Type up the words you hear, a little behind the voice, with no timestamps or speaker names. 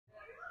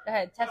Go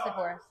ahead, test it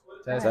for us.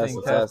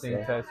 Testing. Test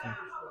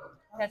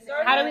it.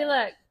 How do we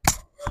look?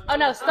 Oh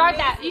no, start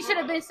that. You should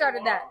have been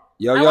started that.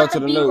 Yo, I yo, want to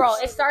the the B-roll.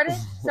 nukes. It started?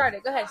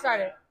 Started. Go ahead, start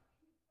it.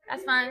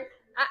 That's fine.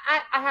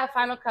 I have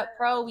Final Cut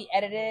Pro. We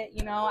edit it,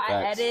 you know. I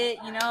Facts. edit,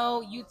 you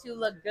know. YouTube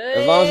look good.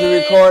 As long as you're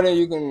recording,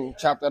 you can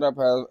chop that up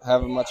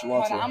however much you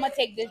want Hold on, to. I'm gonna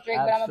take this drink,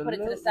 but I'm gonna put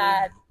it to the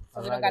side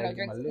so we don't got no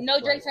drinks. No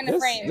drinks in the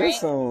frame, right? This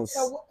some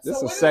what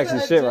is sexy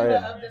the shit right agenda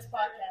here. of this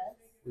podcast?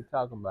 We're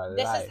talking about it.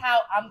 This live. is how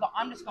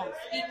I'm just gonna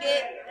speak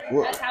it.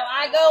 What? That's how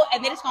I go,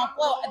 and then it's gonna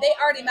flow. They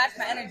already match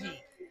my energy.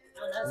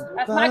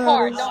 That's my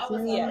card.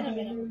 Don't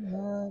yeah.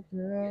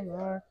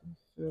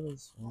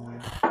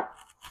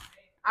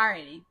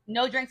 Alrighty.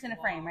 No drinks in the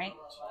frame, right?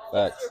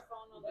 Facts.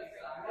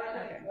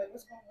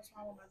 What's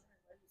wrong with my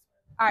drink?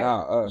 All right.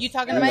 Nah, You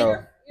talking to Mike?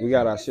 know, we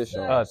got our shit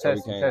showing. So we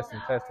Testing.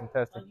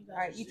 can't. All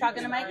right. You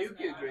talking to Mike?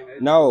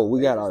 No,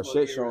 we got our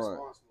shit showing.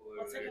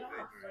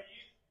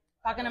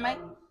 Talking to Mike?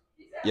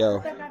 Yo,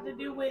 What that got to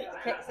do with?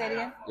 Say it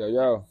again. yo.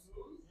 All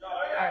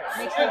right.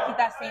 Make sure you keep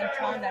that same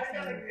tone, that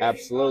same.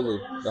 Absolutely.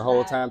 The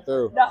whole time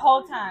through. The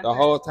whole time. The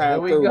whole time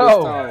Here we through. go.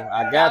 This time.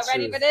 I got Y'all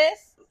ready you. for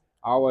this?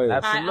 Always. All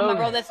right. I'm Absolutely. gonna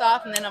roll this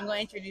off, and then I'm gonna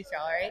introduce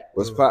y'all. All right.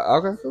 What's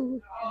okay, cool.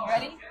 You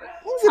ready?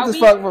 Get this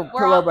fucking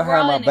pillow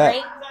behind my in it, back.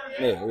 right?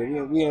 Yeah,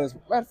 we in this.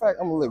 Matter of fact,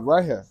 I'm gonna live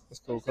right here. It's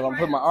cool, because I'm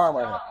putting my arm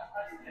right here.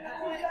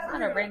 It's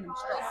not a random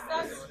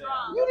straw.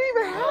 You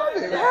didn't even have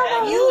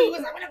it. You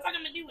was like, what the fuck I'm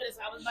gonna do with this?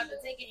 I was about to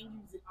take it and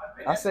use it.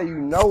 I say you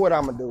know what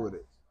I'm gonna do with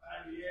it.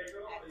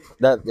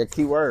 That the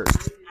key word.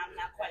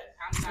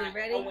 I'm not We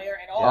ready? aware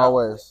at all.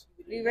 Always.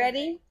 We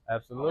ready?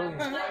 Absolutely.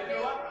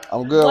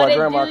 I'm good What like it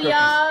grandma do, cookies.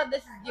 y'all?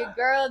 This is your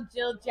girl,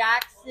 Jill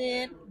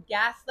Jackson.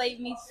 Gaslight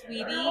me,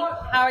 sweetie.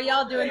 How are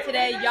y'all doing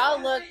today? Y'all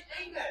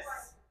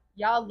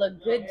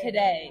look good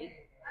today.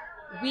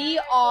 We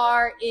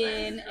are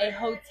in a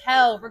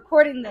hotel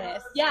recording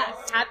this.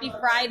 Yes, happy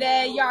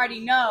Friday. You already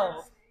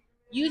know.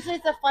 Usually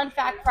it's a fun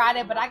fact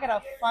Friday, but I got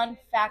a fun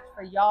fact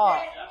for y'all.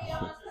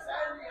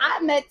 I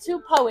met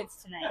two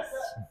poets tonight.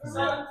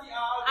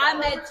 I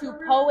met two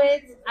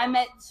poets. I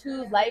met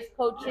two life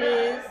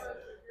coaches.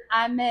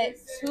 I met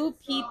two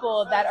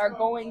people that are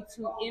going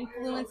to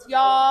influence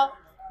y'all,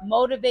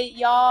 motivate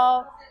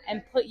y'all,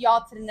 and put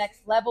y'all to the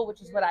next level,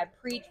 which is what I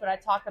preach, what I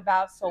talk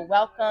about. So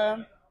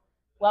welcome.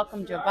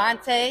 Welcome,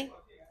 Javante.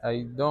 How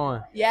you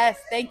doing? Yes,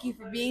 thank you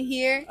for being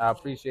here. I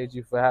appreciate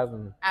you for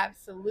having me.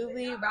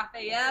 Absolutely.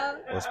 Raphael,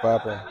 What's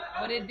poppin'?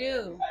 what it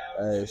do?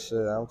 Hey, shit,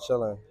 I'm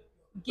chilling.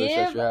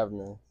 Appreciate you having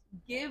me.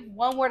 Give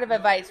one word of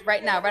advice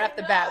right now, right off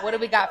the bat. What do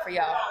we got for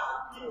y'all?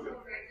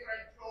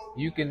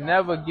 You can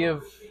never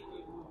give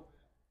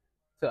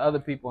to other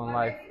people in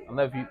life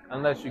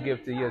unless you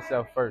give to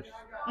yourself first.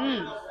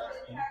 Love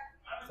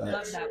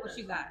Facts. that. What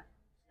you got?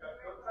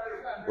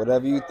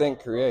 Whatever you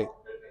think, create.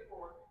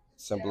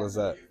 Simple as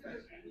that.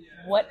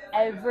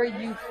 Whatever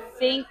you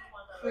think,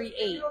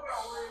 create.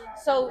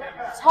 So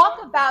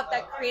talk about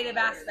that creative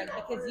aspect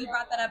because you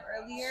brought that up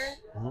earlier.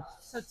 Mhm.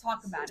 So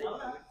talk about it.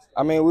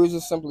 I mean, we were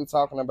just simply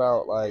talking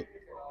about like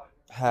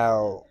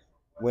how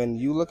when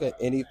you look at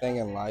anything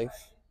in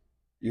life,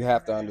 you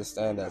have to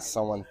understand that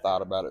someone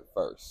thought about it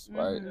first,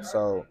 right? Mhm.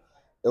 So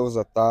it was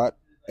a thought,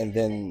 and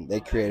then they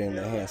created it in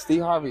their hands.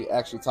 Steve Harvey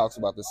actually talks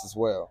about this as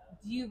well.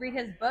 Do you read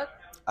his book?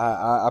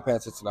 I pay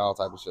attention to all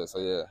type of shit. So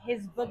yeah,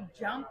 His book,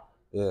 Jump.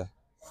 yeah.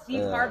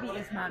 Steve Yeah. Harvey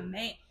is my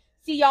man.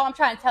 See, y'all, I'm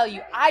trying to tell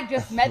you, I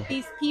just met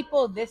these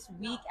people this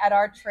week at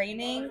our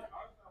training,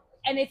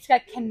 and it's a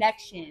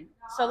connection.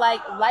 So,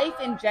 like, life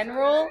in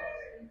general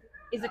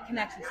is a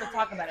connection. So,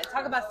 talk about it.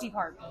 Talk about Steve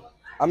Harvey.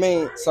 I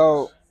mean,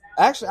 so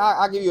actually,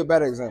 I'll give you a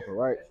better example,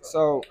 right?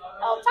 So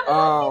Oh, talk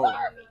about Steve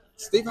Harvey.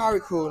 Steve Harvey,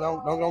 cool.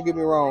 Don't get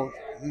me wrong.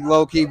 He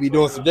low key be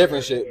doing some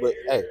different shit, but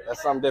hey,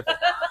 that's something different.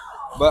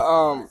 But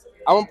I'm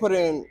gonna put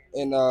it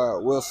in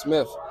Will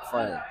Smith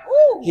frame.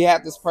 Ooh. He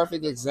had this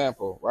perfect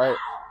example, right?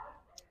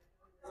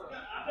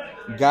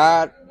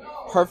 God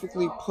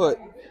perfectly put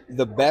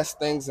the best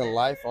things in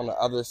life on the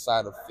other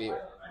side of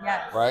fear,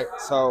 Yes. right?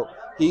 So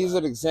he's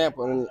an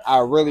example, and I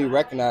really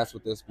recognize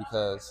with this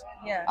because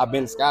Yeah. I've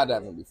been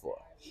skydiving before,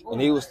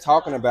 and he was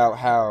talking about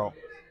how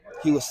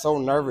he was so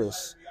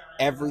nervous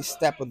every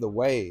step of the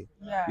way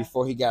Yeah.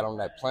 before he got on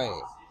that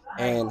plane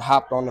and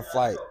hopped on the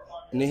flight,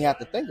 and he had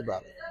to think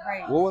about it.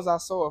 Right. What was I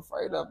so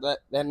afraid of that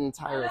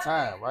entire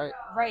time, right?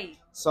 Right.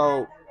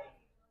 So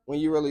when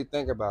you really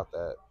think about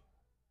that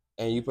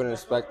and you put in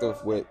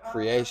perspective with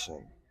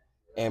creation,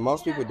 and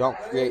most people don't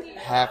create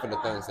half of the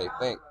things they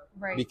think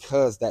Right.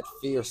 because that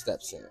fear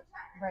steps in.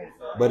 Right.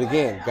 But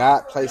again,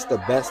 God placed the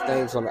best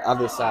things on the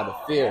other side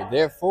of fear.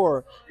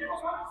 Therefore,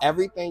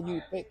 everything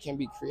you think can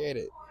be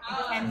created.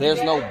 And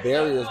There's no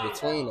barriers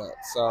between that.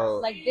 So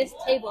like this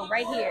table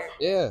right here,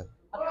 yeah,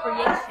 a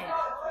creation.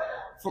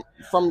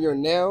 from your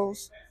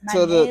nails My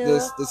to the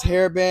nails, this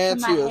hairband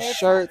to to my your hair,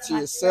 shirt to to my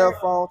your cell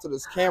shirt. phone to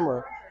this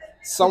camera,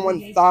 someone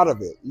Creation. thought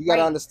of it. You got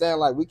to Right. understand,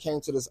 like, we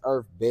came to this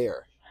earth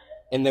bare,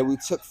 and then we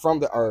took from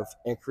the earth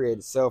and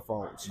created cell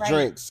phones, Right.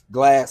 drinks,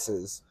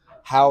 glasses,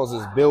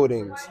 houses,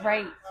 buildings,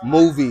 Right.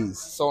 movies,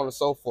 so on and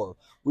so forth.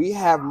 We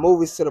have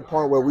movies to the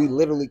point where we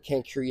literally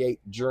can create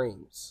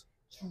dreams.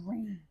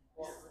 Dream.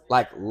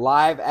 Like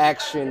live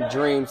action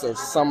dreams of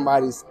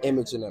somebody's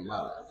image in their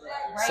mind.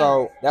 Right.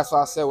 So that's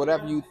why I said,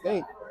 whatever you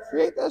think,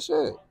 create that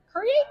shit.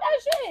 Create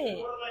that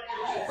shit.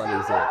 Funny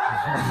as hell.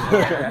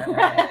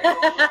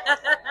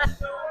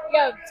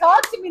 Yo,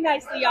 talk to me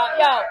nicely, y'all.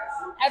 Yo,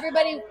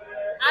 everybody,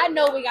 I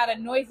know we got a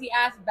noisy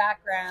ass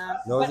background.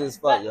 Noisy as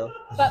fuck, yo.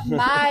 But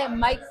my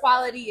mic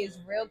quality is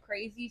real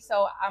crazy,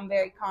 so I'm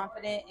very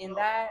confident in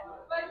that.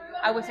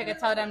 I wish I could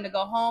tell them to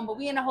go home, but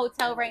we in a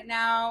hotel right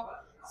now.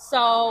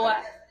 So,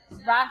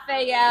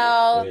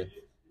 Raphael, Yeah.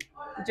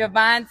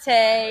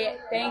 Javante,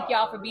 thank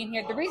y'all for being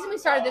here. The reason we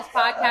started this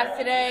podcast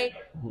today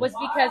was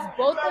because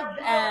both of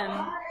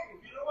them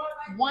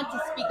want to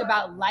speak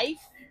about life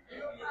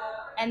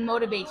and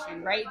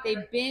motivation, right?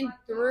 They've been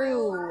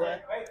through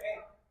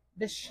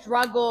the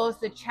struggles,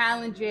 the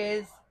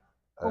challenges.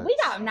 But we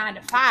got 9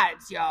 to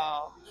 5s,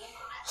 y'all.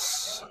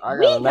 I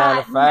We got a 9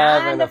 to got 5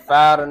 9 and to a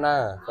 5 to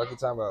 9. Fuck you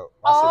talking about?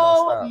 My shit don't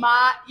Oh stop.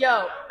 my,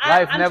 yo.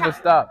 Life never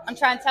stops. I'm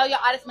trying to tell y'all,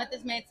 I just met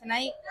this man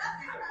tonight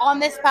on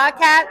this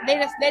podcast. They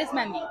just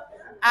met me.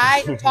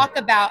 I talk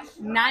about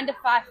 9 to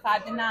 5,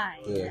 5 to 9.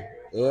 Yeah.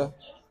 Yeah.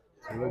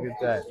 So look at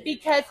that.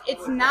 Because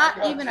it's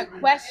not even a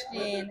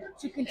question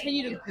to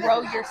continue to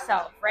grow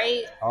yourself,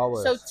 right?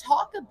 Always. So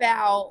talk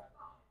about,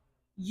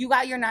 you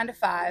got your 9 to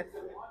 5.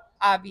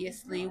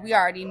 Obviously, we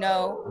already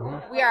know.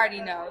 Mm-hmm. We already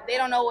know. They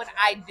don't know what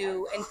I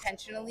do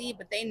intentionally,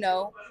 but they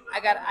know. I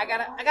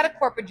got a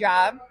corporate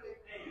job.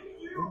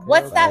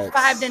 What's that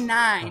Facts. 5 to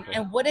 9,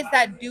 and what does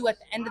that do at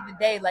the end of the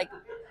day? Like,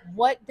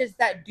 what does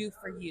that do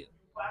for you?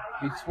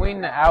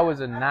 Between the hours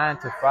of 9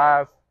 to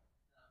 5,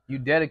 you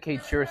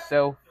dedicate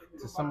yourself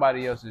to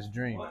somebody else's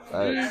dream.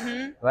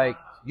 Facts. Like,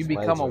 you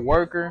become a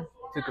worker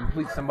to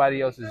complete somebody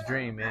else's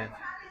dream, man.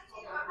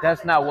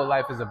 That's not what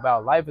life is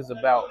about. Life is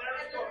about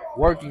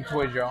working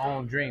towards your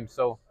own dream.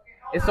 So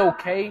it's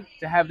okay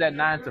to have that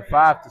 9 to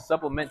 5 to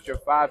supplement your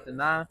 5 to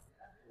 9.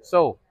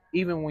 So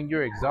even when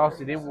you're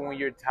exhausted, even when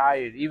you're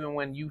tired, even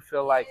when you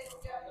feel like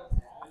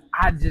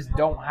I just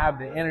don't have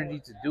the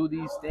energy to do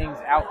these things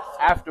out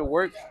after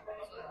work,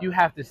 you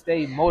have to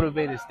stay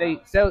motivated,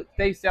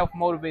 stay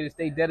self-motivated,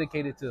 stay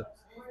dedicated to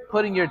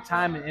putting your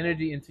time and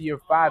energy into your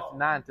 5 to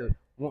 9 to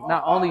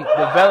not only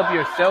develop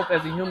yourself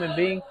as a human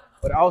being,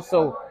 but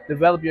also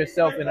develop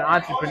yourself in an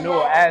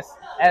entrepreneurial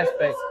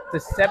aspect to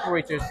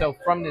separate yourself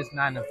from this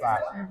 9 to 5.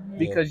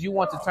 Because you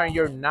want to turn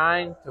your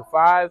 9 to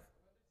 5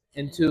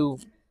 into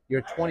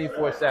your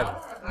 24/7.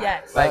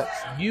 Yes. Like,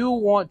 you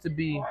want to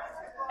be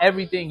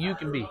everything you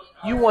can be.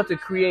 You want to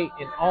create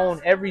and own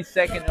every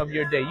second of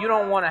your day. You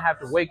don't want to have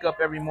to wake up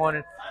every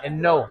morning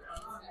and know,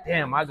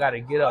 damn, I got to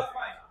get up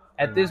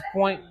at this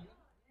point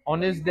on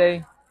this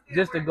day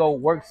just to go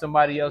work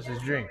somebody else's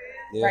dream.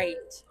 Yeah. Right.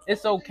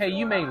 It's okay.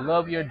 You may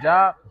love your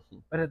job,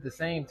 but at the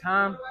same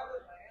time,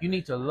 you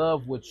need to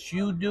love what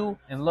you do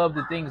and love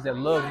the things that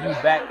love you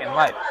back in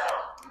life.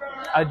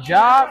 A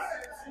job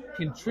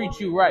can treat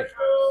you right,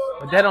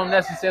 but that don't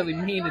necessarily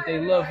mean that they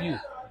love you.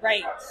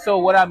 Right. So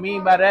what I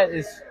mean by that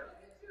is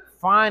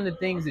find the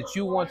things that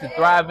you want to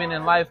thrive in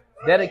life.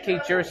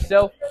 Dedicate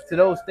yourself to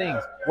those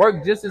things.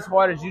 Work just as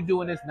hard as you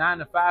do in this 9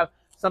 to 5,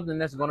 something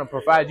that's going to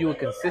provide you a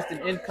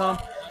consistent income,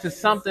 to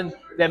something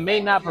that may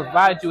not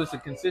provide you as a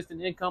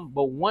consistent income,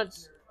 but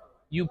once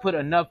you put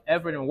enough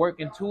effort and work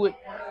into it,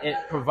 it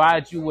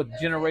provides you with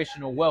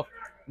generational wealth.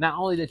 Not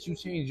only that you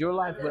change your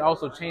life, but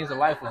also change the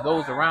life of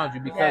those around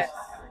you. Because Yes.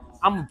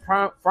 I'm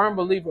a firm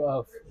believer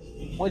of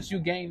once you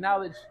gain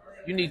knowledge,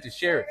 you need to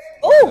share it.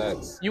 Ooh.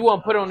 Facts. You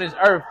weren't put on this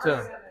earth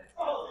to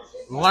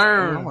I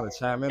learn want to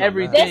chime in.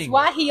 everything. That's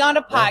why he on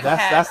the podcast.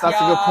 That's a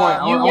good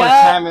point. I want to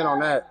Yup. chime in on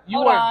that. You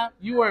Hold on.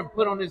 weren't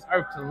put on this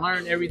earth to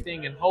learn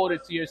everything and hold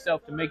it to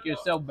yourself to make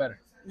yourself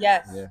better.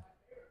 Yes. Yeah.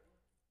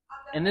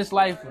 In this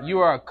life, you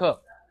are a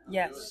cup.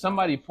 Yes.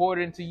 Somebody poured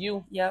into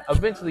you. Yep.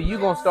 Eventually, you're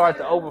going to start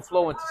to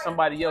overflow into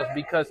somebody else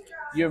because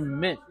you're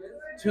meant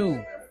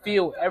to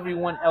feel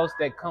everyone else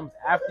that comes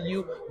after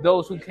you,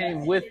 those who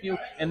came with you,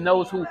 and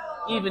those who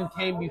even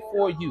came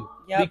before you.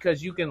 Yep.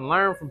 Because you can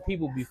learn from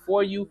people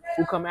before you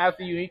who come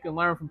after you, and you can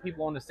learn from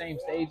people on the same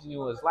stage in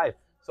you as life.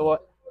 So,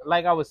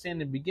 like I was saying in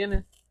the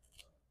beginning,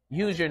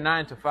 use your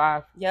 9 to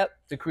 5 Yep.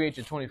 to create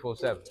your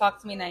 24/7. Talk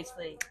to me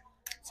nicely.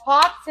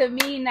 Talk to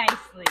me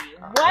nicely.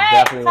 I What?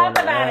 definitely Talk want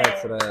to about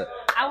add to it. that.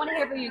 I want to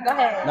hear from you. Go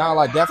ahead. No,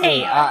 like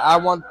definitely, Damn. I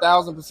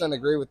 1000%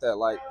 agree with that.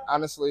 Like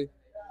honestly,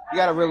 you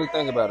gotta really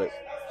think about it.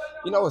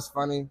 You know what's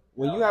funny?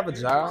 When you have a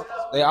job,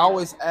 they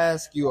always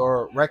ask you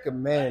or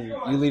recommend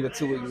you leave a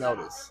 2-week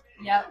notice.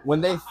 Yep. When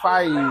they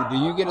fire you, do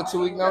you get a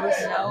 2-week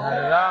notice? Not No.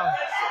 at all.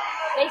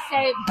 They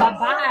say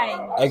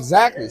bye-bye.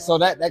 Exactly. So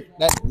that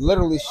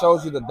literally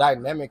shows you the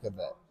dynamic of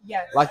that.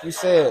 Yes. Like you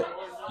said,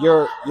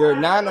 your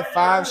 9 to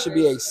 5 should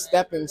be a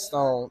stepping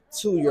stone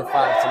to your 5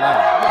 to 9.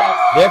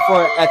 Yes.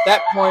 Therefore, at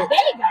that point, They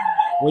got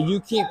it. when you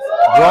keep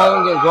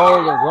growing and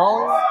growing and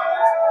growing,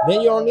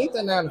 then you don't need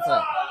that 9 to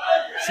 5.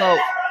 So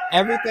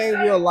everything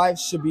in your life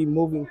should be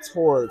moving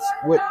towards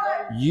with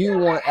you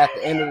want, at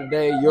the end of the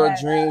day, your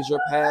Yes. dreams, your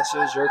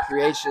passions, your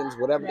creations,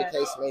 whatever Yes. the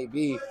case may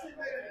be,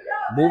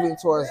 moving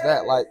towards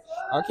that. Like,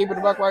 I'm keeping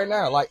it back right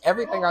now. Like,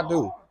 everything I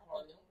do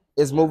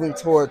is moving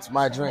towards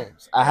my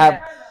dreams. I have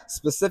Yes.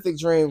 specific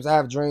dreams. I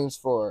have dreams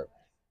for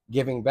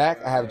giving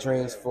back. I have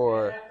dreams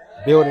for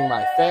building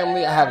my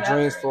family. I have Yep.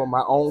 dreams for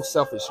my own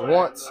selfish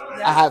wants.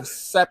 Yep. I have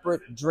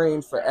separate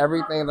dreams for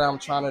everything that I'm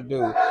trying to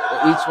do.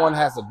 And each one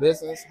has a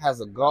business, has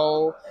a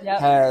goal, Yep.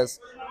 has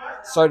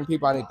certain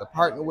people I need to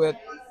partner with.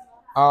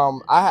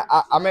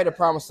 I made a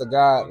promise to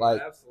God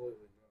like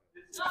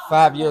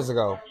 5 years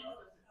ago.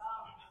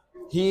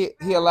 He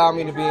allowed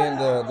me to be in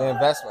the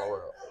investment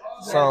world.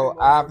 So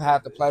I've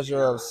had the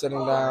pleasure of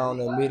sitting down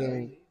and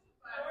meeting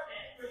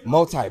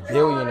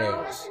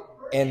multi-billionaires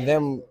and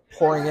them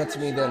pouring into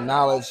me their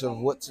knowledge of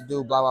what to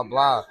do, blah, blah,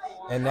 blah.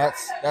 And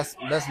that's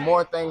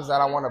more things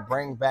that I want to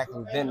bring back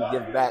and then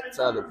give back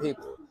to other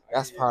people.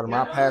 That's part of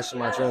my passion,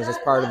 my dreams. That's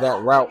part of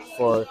that route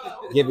for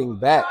giving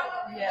back.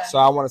 Yeah. So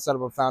I want to set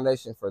up a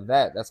foundation for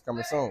that. That's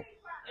coming soon.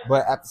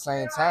 But at the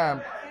same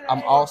time,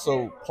 I'm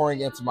also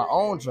pouring into my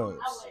own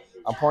dreams.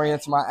 I'm pouring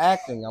into my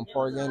acting. I'm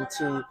pouring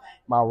into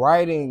my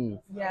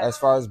writing Yes. as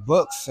far as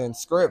books and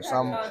scripts.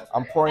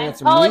 I'm pouring And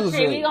into poetry.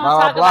 music, We gonna blah,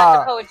 talk blah, about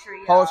the blah. poetry.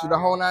 y'all. Poetry, the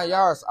whole 9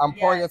 yards. I'm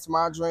pouring Yes. into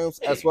my dreams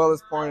as well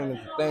as pouring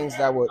into things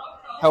that would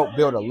help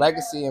build a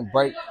legacy and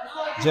break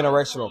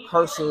generational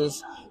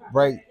curses,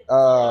 break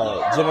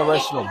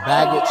generational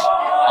baggage,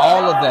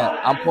 all of that.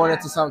 I'm pouring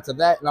into something to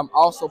that, and I'm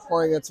also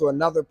pouring into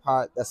another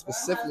pot that's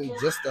specifically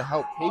just to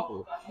help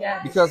people.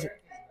 Yes. Because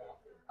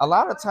a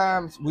lot of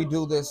times we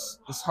do this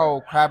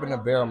whole crab in the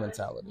barrel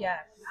mentality. Yes.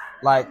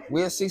 Like,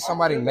 we'll see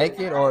somebody make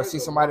it or see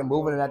somebody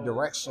moving in that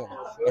direction,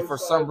 and for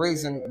some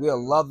reason we'll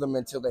love them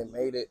until they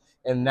made it,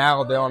 and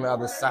now they're on the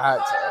other side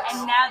to us.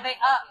 And now they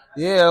up.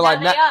 Yeah,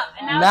 like now they up.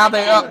 And now it's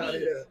they up.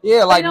 envy.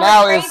 Yeah, like You know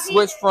now what's it's crazy?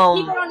 switched from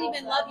People don't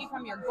even love you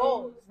from your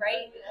goals,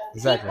 right?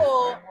 Exactly.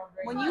 People,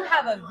 when you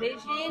have a vision,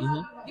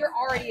 Mhm. you're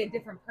already a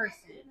different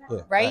person, Yeah,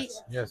 right?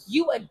 facts. Yes.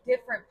 You a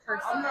different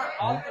person.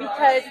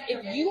 Because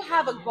if you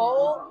have a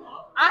goal,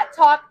 I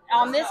talk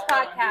on this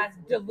podcast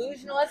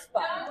delusional as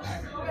fuck.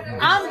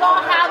 I'm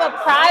gonna have a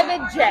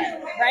private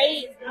jet,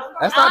 right?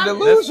 That's not I'm-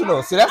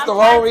 delusional. See, that's I'm the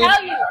trying wrong to reason.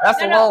 tell you. That's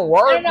No, the no, wrong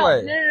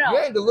wordplay. no. You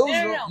ain't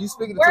delusional. No. You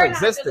speaking We're into not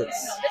existence.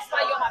 delusional. This is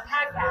why you're on my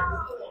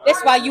podcast. This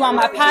is why you on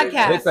my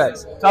podcast. Big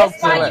facts. Talk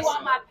This to why him. you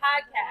on my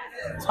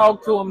podcast.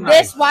 Talk to him.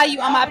 This why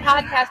you on my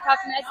podcast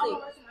talking nicely.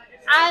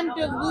 I'm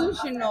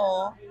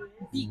delusional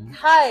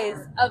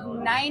because of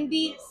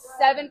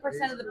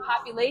 97% of the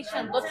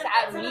population looks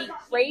at me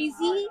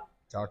crazy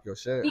Talk your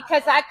shit.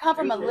 because I come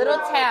from a little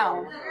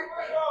town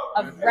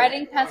of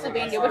Reading,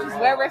 Pennsylvania, which is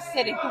where we're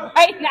sitting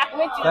right now,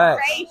 which is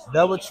Facts. crazy.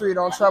 Double tree,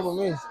 don't trouble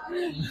me.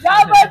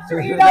 Double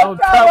tree, don't Don't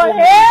trouble trouble me.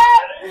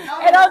 him,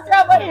 and don't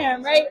trouble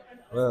him, right?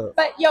 Well,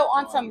 But yo,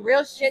 on some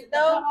real shit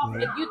though,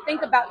 if you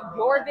think about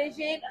your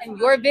vision and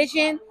your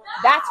vision,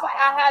 that's why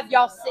I have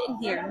y'all sitting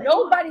here.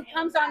 Nobody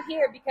comes on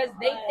here because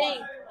they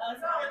think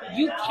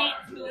you can't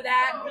do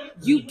that.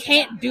 You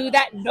can't do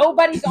that.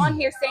 Nobody's on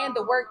here saying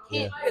the word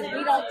can't because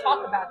we don't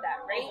talk about that,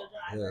 right?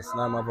 yeah, it's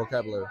not my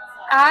vocabulary.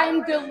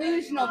 I'm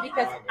delusional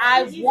because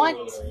I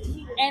want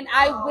and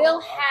I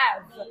will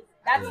have.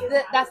 That's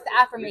the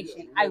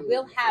affirmation. I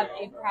will have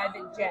a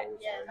private jet.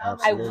 I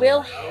Absolutely.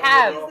 will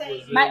have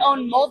my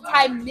own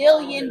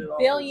multi-million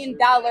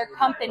billion-dollar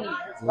company,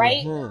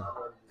 right? Mhm.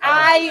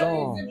 I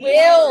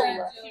will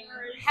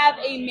have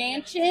a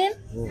mansion.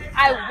 Mm.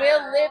 I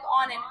will live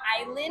on an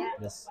island,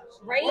 Yes.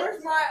 right?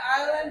 Where's my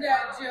island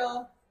at,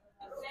 Jill?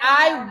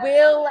 I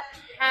will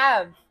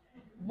have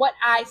what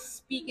I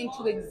speak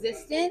into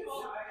existence,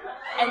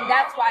 and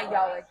that's why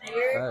y'all are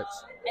here.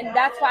 Facts. And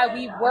that's why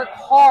we work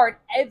hard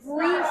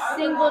every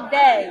single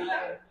day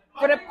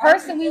for the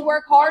person we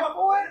work hard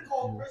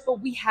for,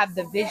 but we have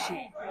the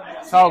vision.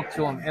 Talk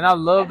to him. And I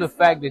love the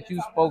fact that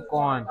you spoke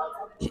on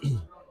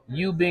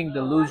you being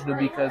delusional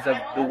because of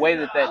the way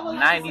that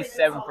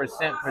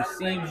 97%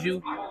 perceives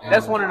you.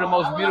 That's one of the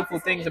most beautiful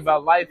things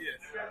about life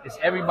is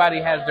everybody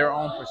has their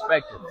own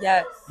perspective.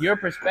 Yes. Your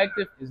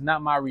perspective is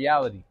not my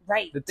reality.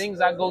 Right. The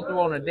things I go through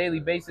on a daily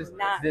basis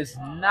Not. does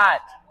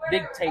not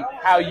dictate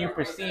how you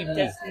perceive me.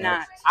 Does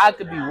not. I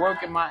could be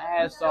working my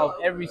ass off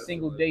every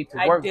single day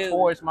to I work do.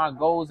 towards my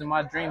goals and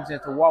my dreams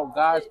and to walk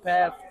God's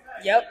path.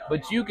 Yep.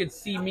 But you could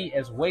see me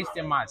as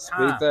wasting my Speak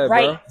time. that,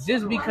 Right. bro.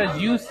 Just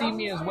because you see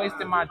me as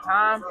wasting my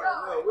time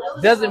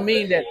doesn't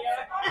mean that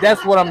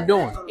that's what I'm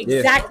doing.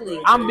 Exactly.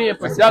 I'm being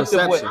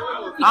productive with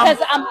perception. Because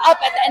I'm up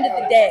at the end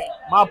of the day.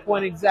 my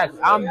point exactly.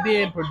 I'm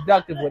being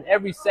productive with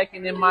every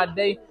second in my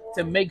day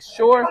to make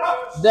sure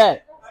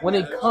that when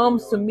it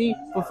comes to me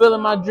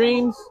fulfilling my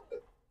dreams,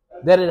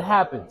 that it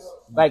happens.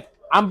 Like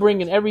I'm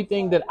bringing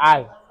everything that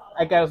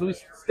like as we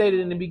stated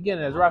in the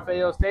beginning, as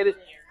Raphael stated,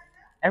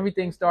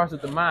 everything starts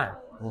with the mind.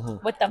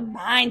 With the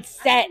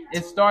mindset.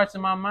 It starts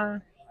in my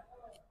mind.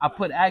 I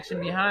put action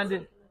behind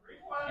it,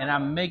 and I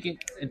make it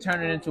and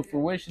turn it into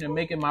fruition and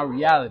make it my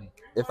reality.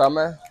 If I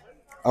may,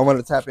 I want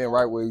to tap in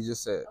right where you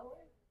just said.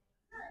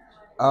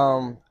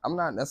 I'm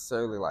not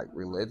necessarily like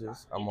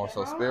religious. I'm more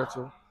so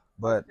spiritual,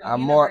 but The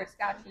I'm more. universe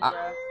got you, I-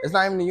 bro. It's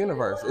not even the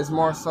universe. It's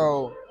more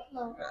so,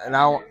 and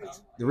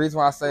the reason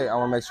why I say I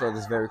want to make sure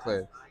this is very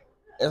clear.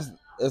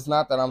 It's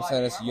not that I'm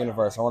saying it's the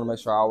universe. I want to make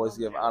sure I always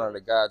give honor to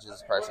God,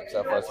 Jesus Christ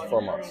Himself first and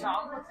foremost.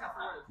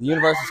 The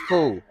universe is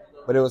cool,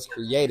 but it was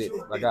created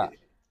by God.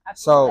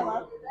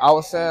 So I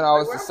was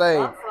to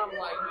say,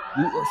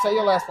 say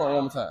your last point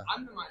one more time.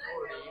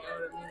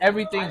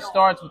 Everything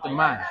starts with the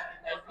mind,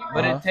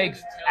 but Uh-huh. it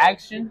takes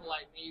action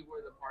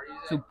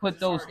to put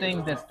those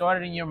things that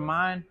started in your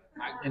mind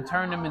and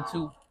turn them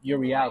into your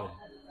reality.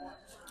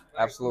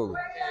 Absolutely.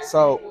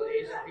 So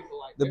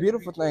the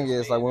beautiful thing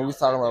is, like when we was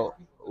talking about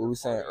what we were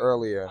saying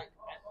earlier,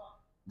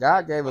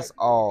 God gave us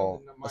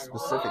all a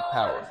specific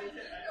power,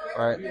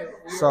 right?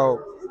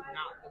 So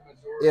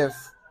if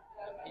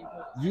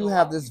you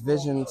have this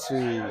vision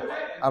to,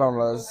 I don't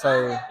know, let's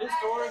say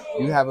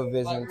you have a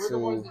vision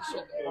to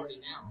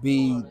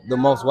be the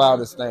most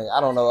wildest thing.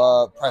 I don't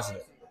know,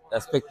 president.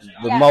 That's picked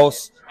the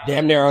most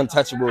damn near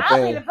untouchable I'll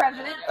be the thing.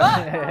 president.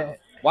 Fuck.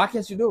 Why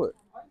can't you do it?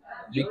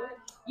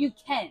 You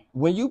can.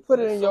 When you put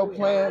it in your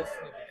plan,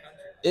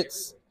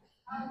 it's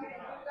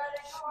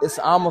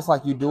almost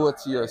like you do it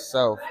to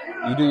yourself.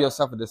 You do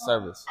yourself a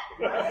disservice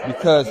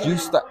because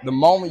the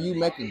moment you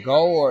make a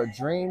goal or a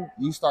dream,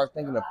 you start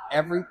thinking of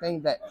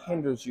everything that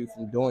hinders you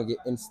from doing it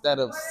instead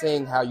of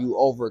seeing how you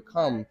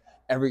overcome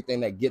everything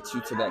that gets you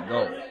to that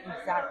goal.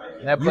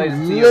 Exactly. That plays You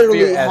into your literally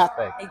fear have-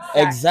 aspect.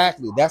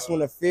 Exactly. That's when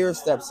the fear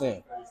steps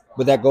in.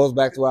 But that goes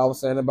back to what I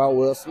was saying about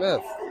Will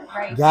Smith.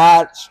 Right.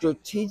 God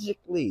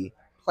strategically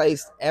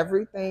placed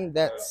everything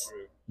that's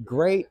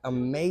great,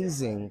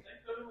 amazing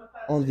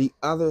on the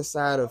other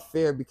side of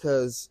fear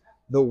because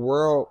the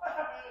world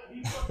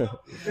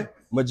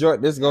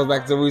this goes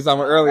back to what we were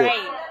talking about earlier.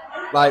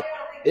 Right. Like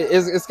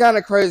it's kind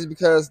of crazy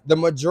because the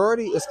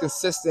majority is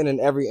consistent in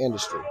every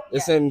industry.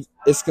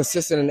 It's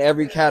consistent in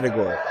every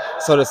category.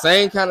 So the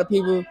same kind of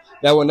people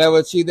that will never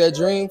achieve their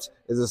dreams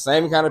is the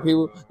same kind of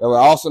people that will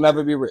also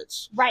never be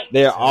rich. Right.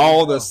 They're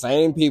all the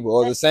same people,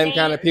 or the same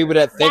kind of people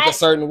that think a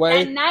certain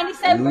way. And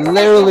 97%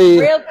 Literally,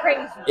 is real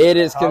crazy. It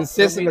is Talk to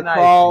consistent me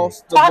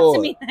across the Talk board.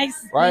 to me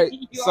nicely. Right?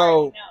 You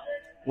So,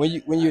 already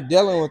know. when you're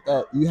dealing with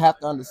that, you have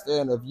to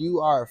understand if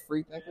you are a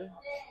free thinker,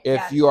 if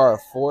Yes. you are a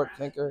forward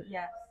thinker,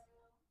 Yes.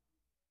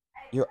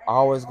 you're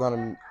always going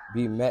to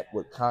be met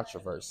with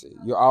controversy.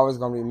 You're always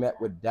going to be met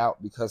with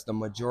doubt because the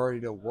majority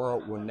of the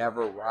world will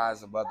never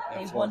rise above the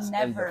They influence will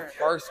in the never.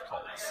 first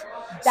place.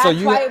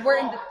 That's why we're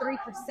in the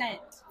 3%.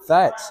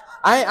 Facts.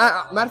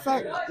 I matter of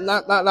fact,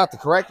 not to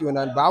correct you or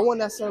nothing, but I wouldn't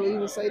necessarily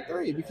even say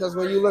 3 because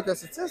when you look at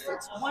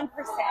statistics, 1%.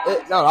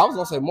 I was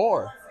gonna say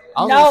more.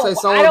 I was No, gonna say I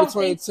somewhere don't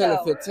between think 10 so.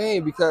 and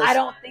 15 because I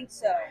don't think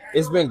so.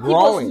 it's been People's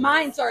growing.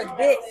 minds are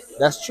this.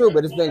 That's true,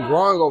 but it's been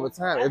growing over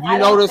time. If I you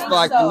don't notice, think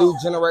like so. the new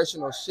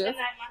generational shift,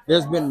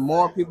 there's been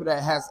more people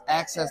that has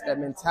access that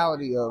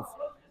mentality of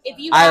If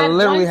you I add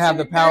literally 1, have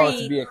 2, the power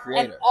 3, to be a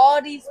creator. And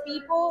all these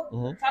people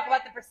Mhm. talk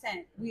about the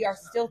percent. We are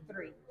still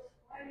 3.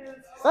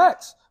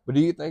 Facts. But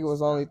do you think it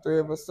was only 3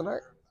 of us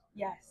tonight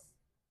Yes.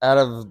 out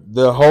of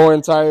the whole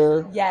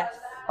entire? Yes.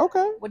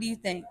 Okay. What do you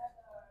think?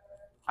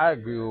 I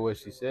agree with what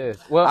she says.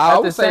 Well, I at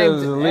would the say it same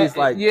was at least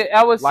like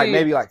I would like say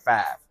maybe like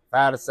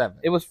 5 to 7.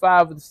 it was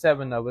 5 of the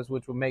 7 of us,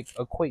 which would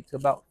equate to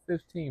about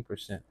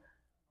 15%.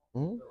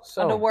 Mhm.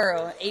 So Of the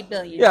world, 8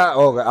 billion. Yeah,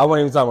 okay. I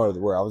wasn't even talking about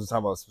the word. I was just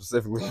talking about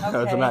specifically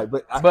Okay. tonight.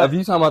 But But- if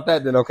you talking about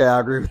that, then okay, I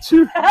agree with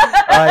you.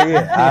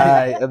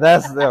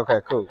 That's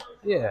okay, cool.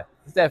 yeah,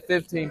 it's that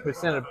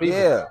 15% of people.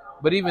 Yeah,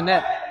 But even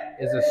that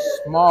is a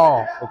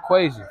small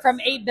equation, From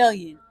 8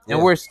 billion. and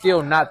Yeah. we're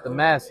still not the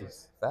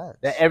masses facts.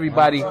 that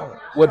everybody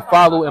would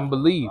follow and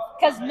believe.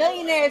 Because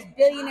millionaires,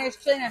 billionaires,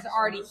 trillionaires are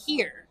already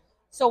here.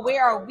 So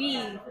where are we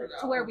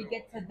to where we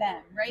get to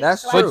them, right?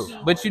 That's So I true. see-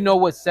 But you know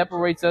what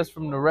separates us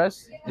from the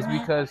rest is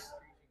because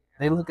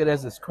they look at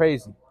us as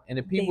crazy, and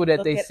the people that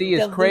look they at see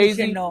as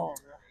crazy, delusional.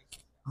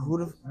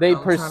 they I'm trying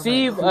to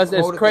perceive think, who us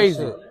as quoted this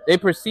crazy. shit? They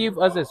perceive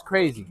us as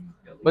crazy,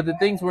 but the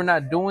things we're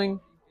not doing,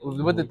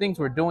 what the things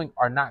we're doing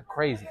are not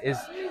crazy. It's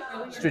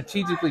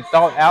strategically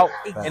thought out,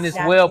 and it's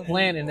well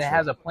planned, and it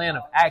has a plan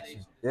of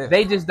action. Yeah.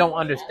 They just don't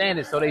understand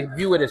it, so they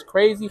view it as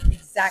crazy.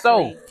 Exactly.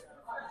 So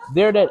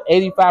they're that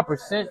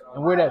 85%,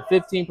 and we're that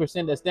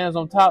 15% that stands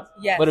on top.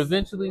 Yes. But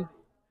eventually,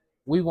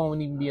 we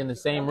won't even be in the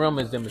same room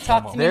as them.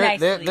 Talk to me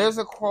nicely. There's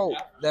a quote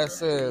that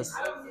says,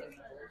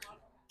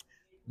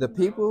 "The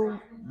people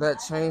that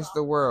change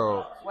the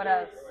world What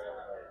else?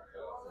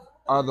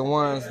 are the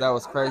ones that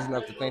was crazy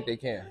enough to think they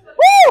can."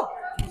 Woo!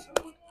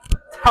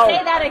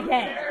 Say that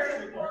again.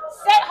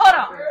 Hold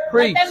on.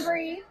 Preach. Let them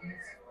breathe.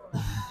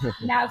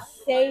 Now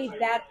say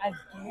that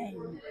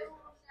again.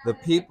 The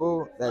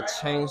people that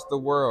change the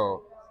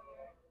world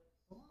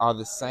are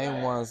the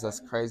same ones that's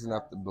crazy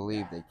enough to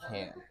believe they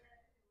can.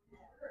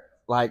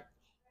 Like,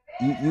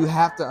 you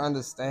have to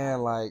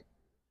understand, like,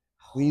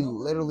 we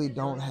literally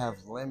don't have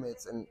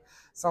limits, and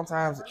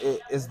sometimes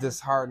it's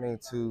disheartening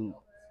to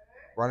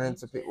run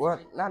into people. Well,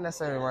 not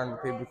necessarily run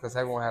into people because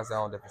everyone has their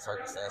own different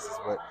circumstances,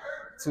 but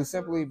to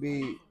simply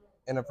be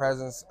in the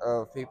presence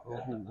of people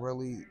who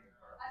really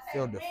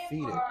feel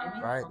defeated,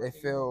 right? They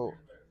feel,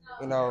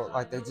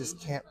 like they just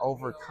can't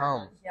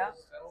overcome. Yep.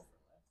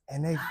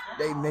 And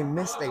they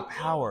miss their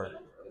power.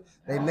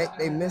 They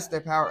miss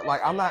their power.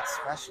 Like, I'm not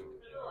special.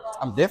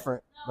 I'm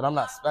different, but I'm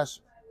not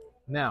special.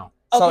 Now,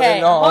 So Okay,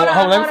 hold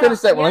on. Let me finish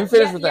that one. Let me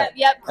finish Yep, with that.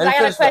 Yep. Let me I got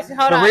a finish that. question.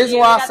 Hold on. The reason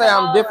You why I got say the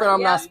I'm whole- different,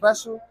 I'm yeah. not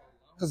special,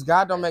 because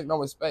God don't make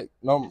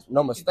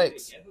no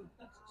mistakes.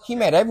 He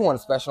made everyone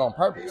special on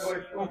purpose.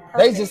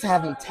 They just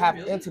haven't tapped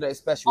into their On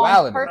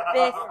speciality.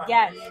 purpose,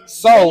 yes.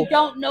 So They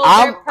don't know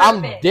their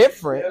I'm purpose.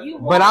 different, You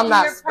but walk I'm in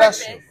not your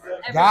special. purpose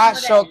every God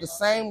single showed day. the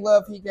same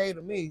love He gave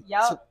to me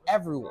Yup. to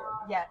everyone.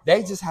 Yes.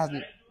 They just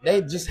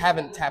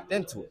haven't tapped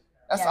into it.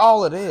 That's Yes.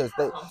 all it is.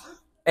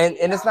 And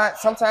it's not.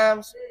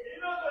 Sometimes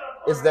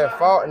it's their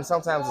fault, and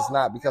sometimes it's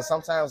not, because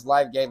sometimes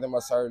life gave them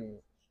a certain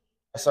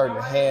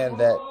hand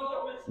that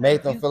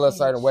made them feel a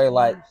certain way.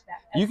 Like,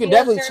 you can Feel a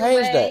definitely certain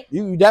change way, that.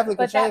 You definitely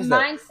can But that change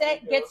that.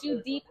 mindset gets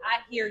you deep. I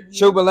hear you.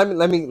 Sure, but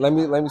let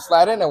me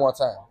slide in there one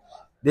time.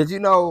 Did you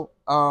know,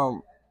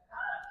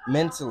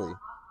 mentally,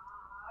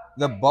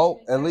 the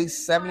bulk, at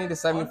least 70 to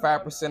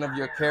 75% of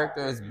your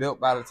character is built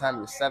by the time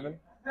you're 7?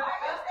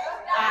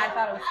 I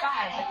thought it was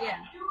 5, but yeah.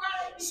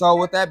 So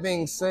with that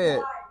being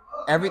said,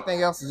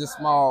 everything else is just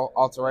small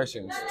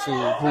alterations to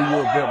who you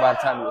were built by the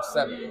time you were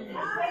 7.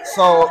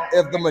 So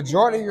if the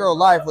majority of your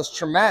life was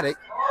traumatic,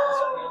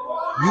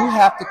 you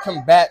have to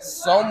combat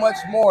so much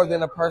more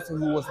than a person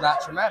who was not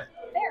traumatic.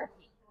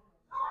 Therapy.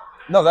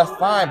 No, that's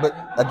fine, but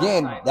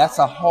again, that's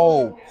a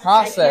whole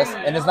process,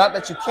 and it's not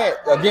that you can't.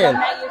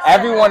 Again,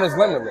 everyone is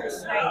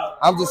limitless.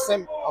 I'm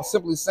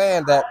simply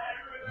saying that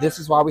this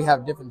is why we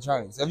have different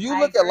journeys. If you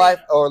look at life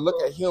or look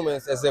at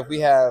humans as if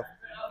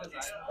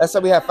let's say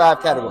we have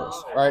 5 categories,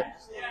 right?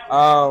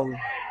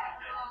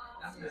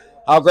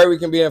 How great we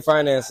can be in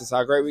finances,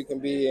 how great we can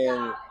be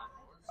in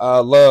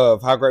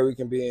love, how great we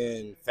can be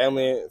in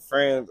family and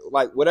friends,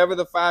 like whatever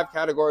the 5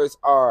 categories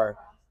are.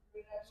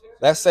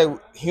 Let's say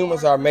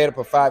humans are made up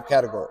of 5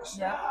 categories.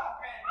 Yeah.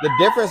 The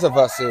difference of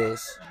us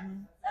is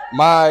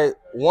my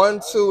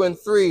 1, 2, and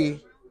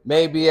 3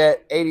 may be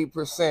at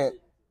 80%,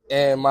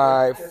 and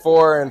my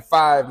 4 and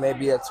 5 may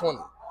be at 20.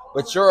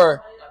 But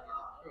your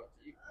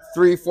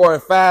 3, 4,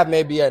 and 5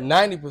 may be at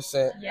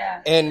 90%,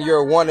 Yeah. and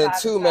your 1 and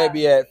 2 may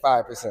be at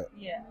 5%.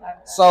 Yeah.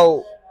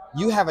 So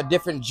you have a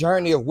different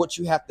journey of what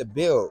you have to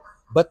build,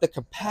 but the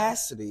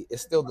capacity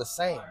is still the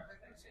same.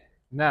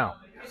 Now,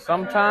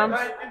 sometimes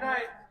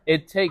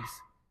it takes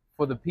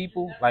for the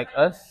people like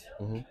us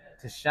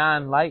to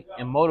shine light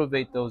and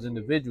motivate those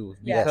individuals,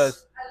 Yes.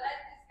 because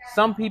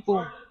some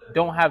people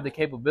don't have the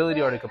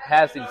capability or the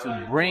capacity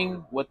to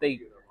bring what they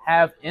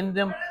have in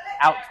them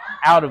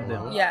out of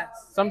them. Yes.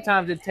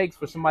 Sometimes it takes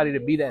for somebody to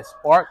be that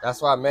spark.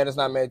 That's why man is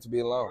not made to be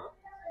alone.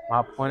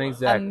 My point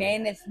exactly. A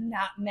man is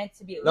not meant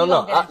to be. No,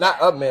 not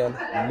a man.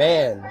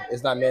 Man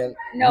is not meant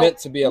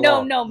to be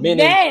alone. No, meaning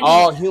men.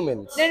 all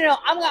humans. No.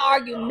 I'm gonna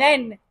argue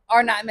men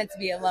are not meant to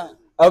be alone.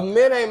 A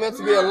men ain't meant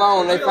to be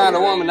alone. They find a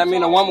woman. That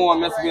mean a woman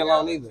wasn't meant to be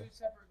alone either.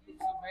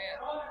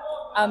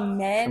 A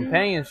man.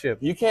 Companionship.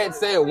 You can't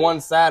say it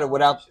one-sided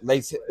without they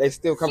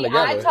still come See,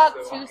 together. I talk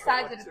 2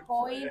 sides of the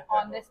coin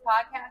on this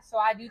podcast, so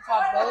I do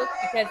talk both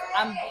because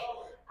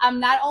I'm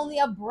not only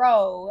a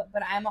bro,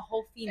 but I'm a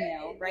whole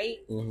female, right?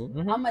 Mm-hmm.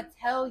 I'm gonna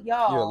tell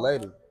y'all. You're a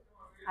lady.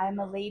 I'm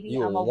a lady.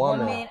 You I'm a a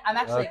woman. woman. I'm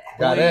actually a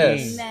Got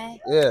queen. ass.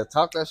 Yeah,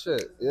 talk that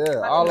shit. Yeah,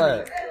 all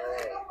that.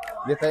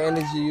 Get the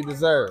energy you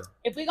deserve.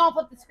 If we gonna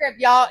flip the script,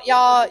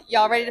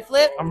 y'all ready to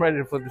flip? I'm ready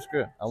to flip the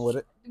script. I'm with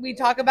it. We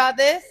talk about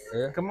this.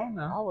 Yeah. Come on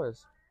now.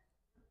 Always.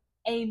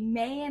 A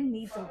man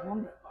needs a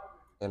woman,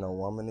 And a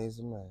woman needs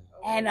a man.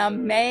 and a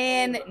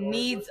man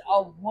needs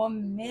a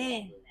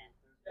woman.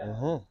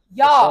 Mm-hmm.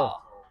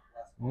 Y'all,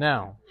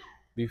 Now,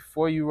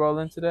 before you roll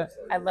into that,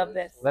 I love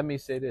this. let me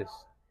say this.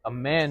 A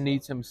man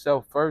needs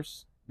himself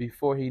first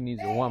before he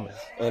needs a woman.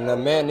 And a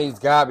man needs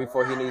God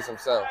before he needs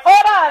himself.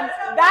 Hold on,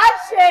 that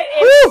shit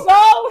is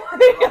so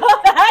real.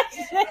 That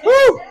shit.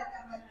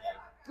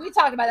 We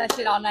talked about that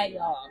shit all night,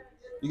 y'all.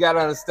 You gotta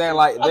understand,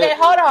 like, Okay,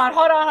 hold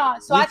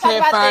on. So I you talked can't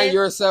about find this.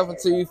 yourself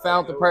until you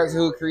found the person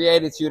who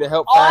created you to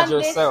help On find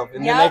this- yourself, and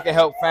then Yup. they can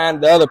help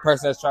find the other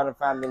person that's trying to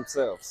find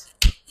themselves.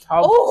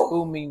 Talk Ooh.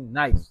 to me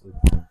nicely.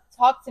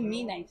 Talk to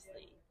me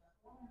nicely.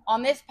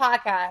 On this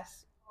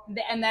podcast,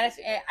 and that is,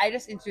 I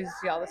just introduced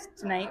y'all this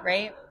tonight,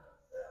 right?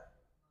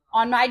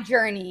 On my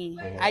journey,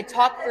 I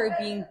talked through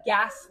being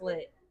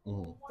gaslit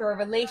through a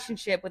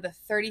relationship with a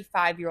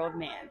 35-year-old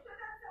man.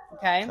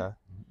 Okay?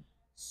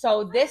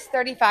 So this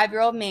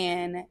 35-year-old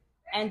man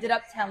ended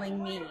up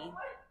telling me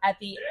at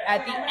the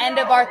end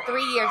of our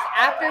 3 years,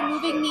 after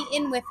moving me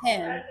in with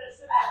him,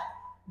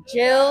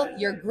 Jill,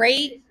 you're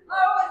great.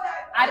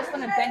 I just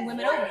want to bend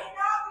women over.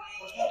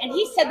 And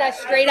he said that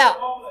straight up.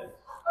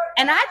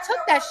 And I took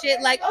that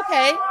shit like,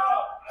 okay,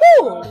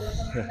 cool.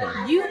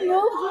 You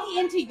moved me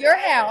into your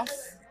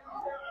house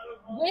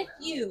with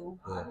you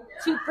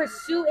to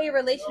pursue a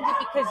relationship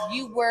because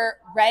you were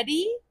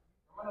ready,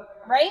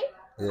 right?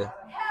 Yeah.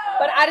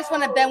 But I just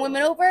want to bend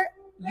women over.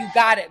 You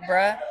got it,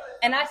 bruh.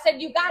 And I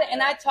said, you got it.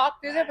 And I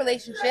talked through the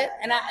relationship.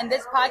 And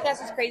this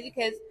podcast is crazy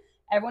because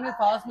Everyone who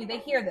follows me, they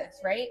hear this,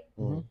 right?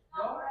 Mhm.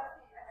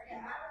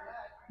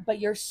 But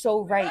you're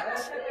so right.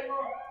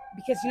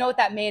 Because you know what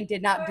that man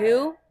did not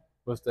do?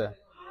 What's that?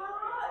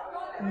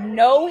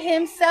 Know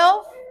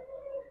himself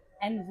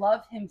and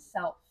love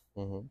himself.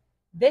 Mhm.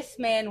 This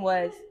man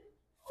was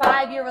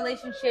 5-year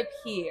relationship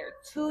here,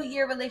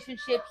 2-year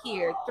relationship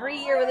here,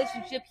 3-year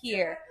relationship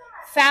here,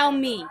 found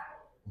me,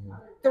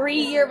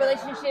 3-year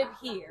relationship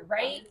here,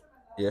 right?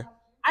 Yeah.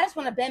 I just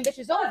want to bend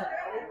bitches over.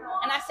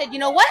 And I said, you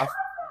know what?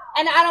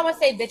 And I don't want to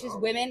say bitches,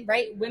 women,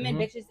 right? Women,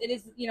 bitches. It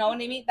is, you know what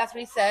I mean? That's what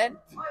he said.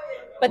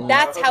 But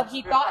that's how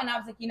he thought. And I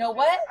was like, you know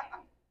what?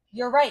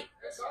 You're right.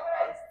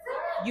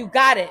 You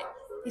got it.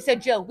 He said,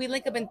 Jill, we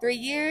link up in 3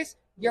 years.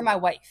 You're my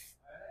wife.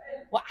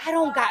 Well, I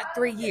don't got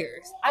 3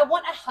 years. I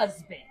want a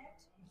husband.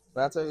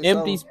 But I'll tell you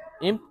Empty.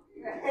 something.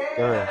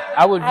 Go ahead.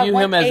 I would I view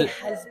want him as a a.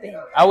 husband.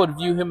 I would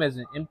view him as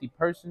an empty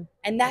person,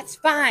 And that's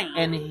fine.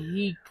 and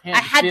he can't. I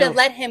had feel, to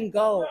let him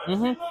go.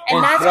 Mhm.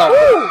 And that's No,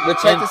 cool.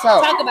 but check this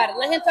out. Talk about it.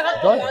 Let him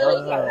talk. Go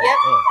ahead.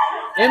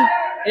 Yep.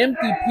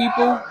 Empty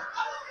people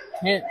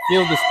can't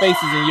fill the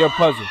spaces in your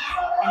puzzle.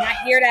 And I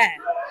hear that.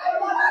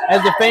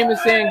 As the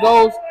famous saying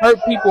goes, hurt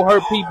people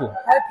hurt people.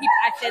 Hurt people.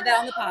 I said that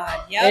on the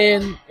pod. Yep.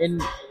 And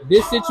in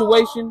this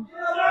situation,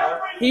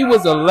 he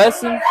was a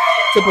lesson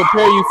to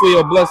prepare you for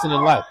your blessing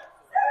in life.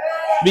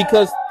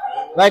 Because,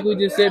 like we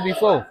just said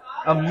before,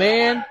 a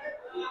man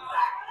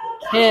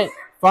can't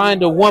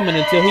find a woman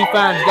until he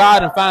finds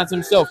God and finds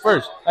himself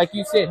first. Like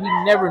you said,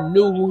 he never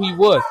knew who he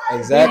was.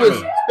 Exactly. He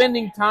was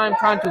spending time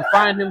trying to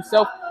find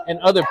himself and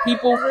other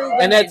people,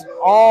 and that's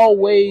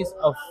always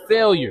a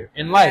failure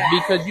in life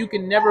because you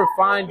can never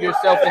find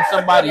yourself in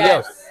somebody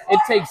else. It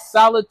takes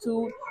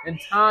solitude and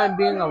time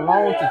being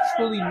alone to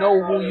truly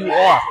know who you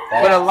are.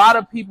 But a lot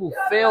of people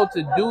fail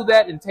to do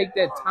that and take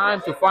that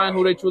time to find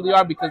who they truly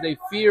are because they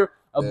fear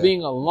of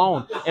being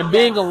alone. And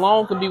being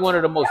alone can be one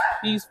of the most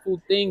peaceful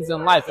things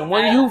in life. And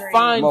when you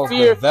find Most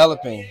fear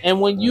developing.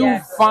 and when you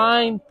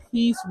find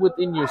peace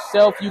within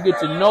yourself, you get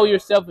to know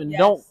yourself and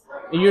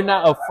you're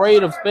not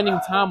afraid of spending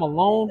time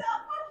alone,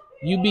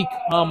 you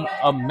become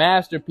a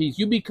masterpiece.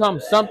 You become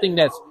something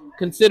that's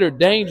considered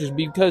dangerous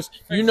because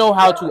you know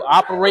how to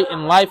operate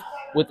in life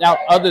without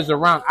others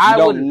around. You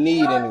don't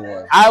need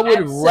anyone. I would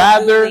Absolutely.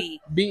 rather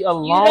be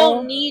alone. You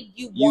don't need,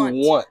 you want.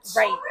 You want.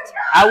 Right.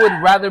 I would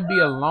rather be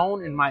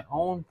alone in my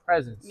own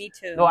presence. Me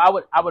too. No, I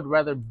would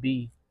rather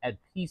be at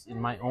peace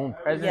in my own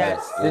presence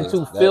Yes. than to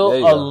There feel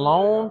you go.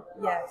 alone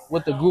Yes.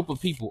 with a group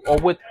of people or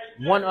with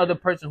one other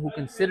person who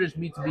considers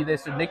me to be their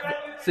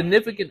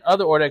significant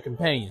other or their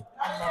companion.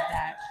 I love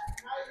that.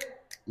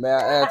 May I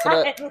add to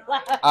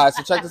that? All right,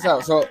 so check this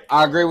out. So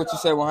I agree with what you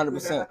said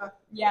 100%.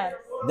 Yes.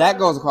 That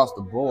goes across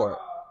the board.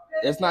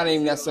 It's not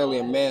even necessarily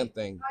a man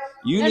thing.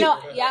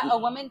 Yeah, a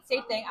woman,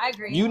 same thing. I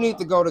agree. You need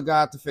to go to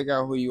God to figure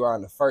out who you are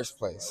in the first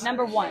place.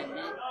 Number one.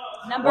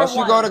 Once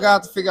you go to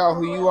God to figure out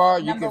who you are,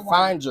 you Number can one.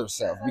 find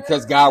yourself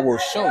because God will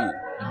show you.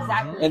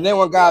 Exactly. And then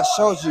when God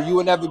shows you, you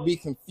will never be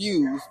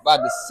confused by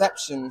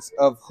deceptions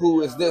of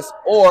who is this.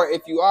 Or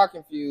if you are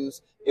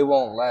confused, it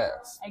won't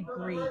last.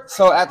 Agree.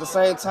 So at the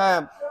same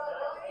time,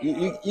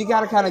 you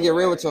got to kind of get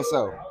real with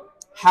yourself.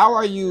 How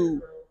are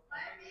you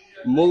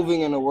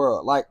moving in the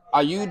world? Like,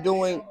 are you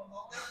doing...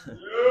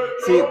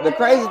 See, the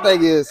crazy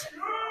thing is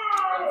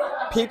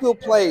people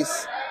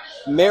place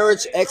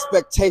marriage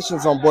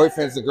expectations on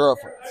boyfriends and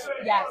girlfriends.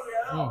 Yes.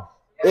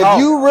 If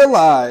you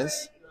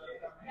realize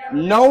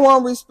no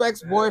one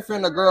respects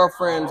boyfriend or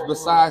girlfriends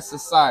besides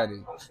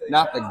society,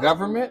 not the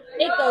government,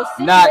 It goes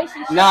not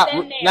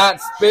situationship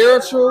not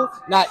spiritual,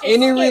 not It's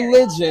any scary.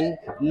 religion.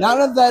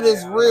 None of that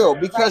is real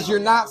because you're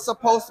not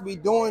supposed to be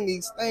doing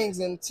these things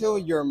until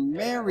you're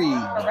married.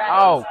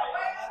 Oh,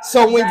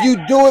 So when you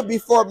do it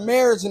before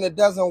marriage and it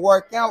doesn't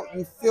work out,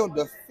 you feel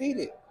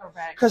defeated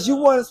Correct. because you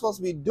weren't supposed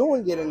to be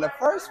doing it in the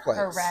first place.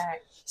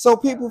 Correct. So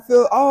people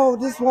feel, oh,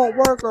 this won't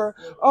work, or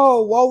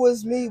oh, woe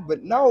is me.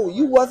 But no,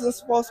 you wasn't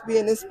supposed to be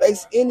in this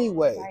space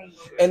anyway. Right.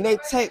 And they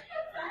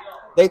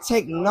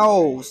take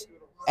no's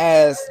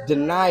as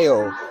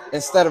denial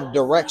instead of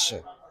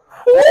direction.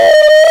 Say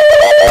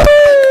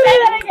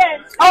that again.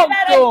 Say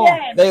that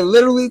again. They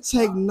literally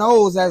take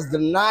no's as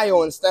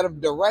denial instead of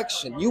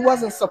direction. You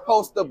wasn't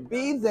supposed to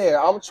be there.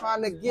 I'm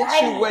trying to get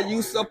you where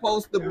you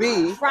supposed to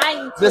be.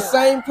 Trying to. The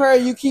same prayer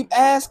you keep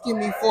asking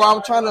me for,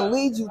 I'm trying to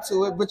lead you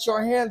to it, but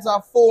your hands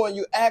are full and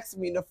you ask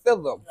me to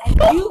fill them.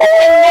 You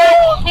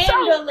cannot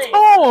handle it.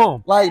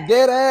 oh, Like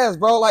dead ass,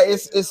 bro. Like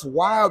it's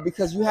wild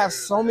because you have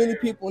so many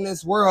people in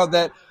this world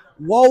that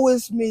woe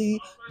is me.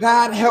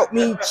 God help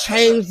me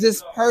change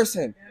this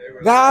person.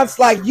 God's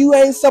like, you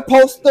ain't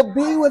supposed to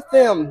be with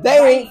them. They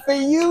ain't for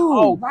you.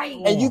 Oh, Right.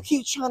 And you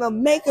keep trying to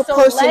make a So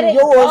let person it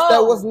yours go.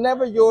 that was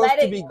never yours Let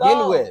to it begin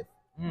go. with.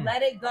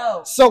 Let it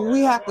go. So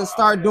we have to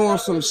start doing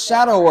some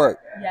shadow work.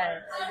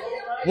 Yes.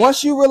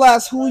 Once you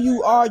realize who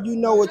you are, you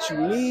know what you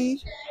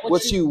need,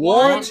 what you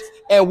want,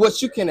 and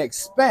what you can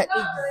expect.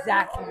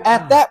 Exactly.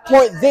 At that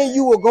point, then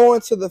you will go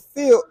into the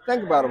field.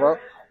 Think about it, bro.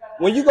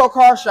 When you go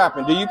car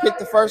shopping, do you pick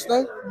the first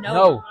thing?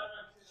 no.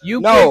 You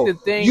No, pick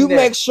the thing you that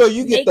make sure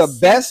you get makes the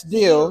best sense to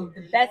you, deal,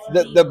 the best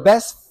the deal.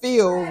 best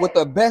feel with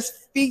the best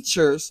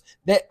features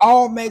that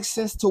all make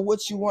sense to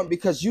what you want,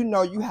 because you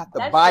know you have to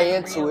That's buy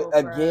just into real,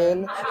 it bro.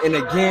 again and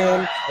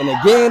again and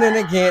again and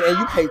again, and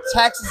you pay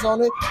taxes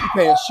on it, you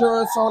pay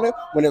insurance on it.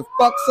 When it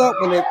fucks up,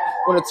 when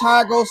the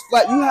tire goes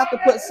flat, you have to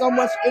put so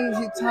much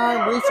energy,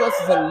 time,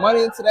 resources, and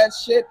money into that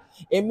shit.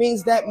 It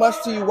means that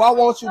much to you. Why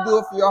won't you do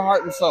it for your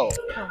heart and soul?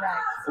 Correct.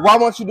 Why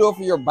won't you do it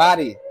for your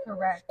body?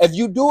 Correct. If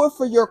you do it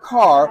for your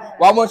car,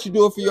 why won't you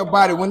do it for your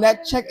body? When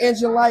that check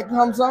engine light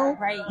comes on,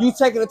 Right. you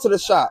taking it to the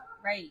shop.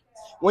 Right.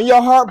 When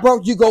your heart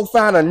broke, you go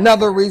find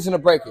another reason to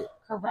break it.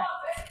 Correct.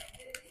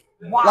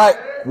 Why? Like,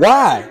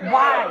 why?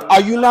 Why?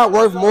 Are you not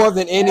worth more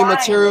than any Why?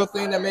 material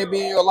thing that may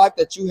be in your life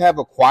that you have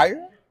acquired?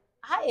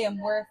 I am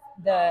worth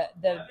the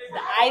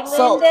island.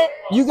 So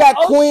you got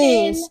ocean.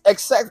 queens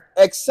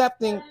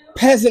accepting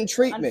peasant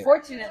treatment.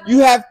 Unfortunately. You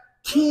have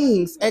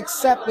kings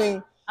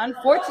accepting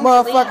Unfortunately.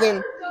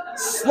 motherfucking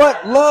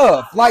slut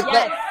love. Like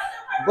Yes.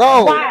 that,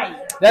 bro. Why?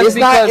 That's It's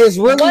not. because It's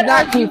really What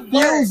not are you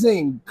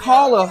confusing.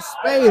 Call a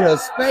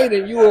spade,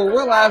 and you will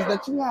realize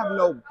that you have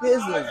no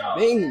business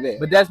being there.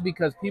 But that's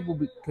because people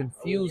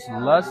confuse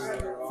lust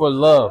for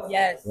love.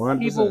 Yes. 100%.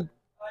 People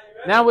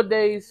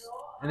nowadays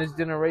in this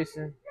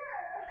generation,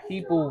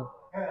 people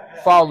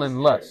fall in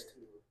lust.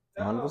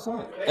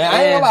 100%. And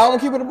I ain't gonna lie, I'm gonna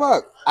keep it a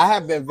buck. I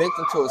have been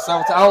victim to it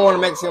several times. I don't want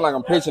to make it seem like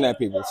I'm preaching at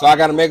people, so I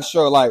got to make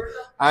sure like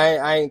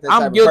I ain't. That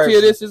type I'm guilty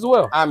of person. this as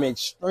well. I'm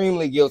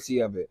extremely guilty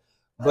of it,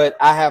 but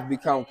I have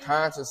become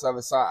conscious of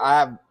it. So I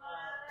have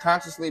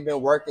consciously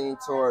been working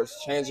towards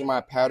changing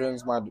my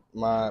patterns,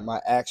 my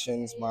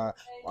actions,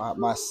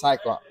 my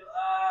cycle.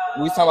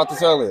 We was talking about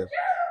this earlier.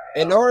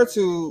 In order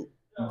to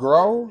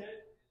grow,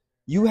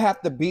 you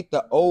have to beat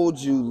the old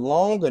you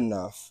long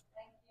enough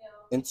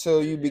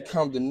until you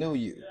become the new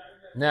you.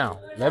 Now,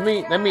 let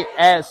me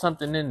add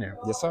something in there.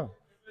 Yes, sir.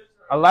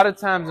 A lot of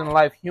times in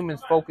life,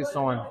 humans focus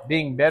on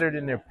being better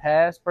than their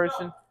past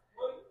person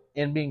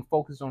and being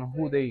focused on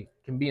who they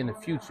can be in the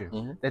future.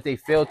 Mm-hmm. That they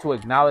fail to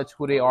acknowledge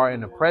who they are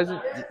in the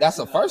present. That's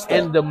the first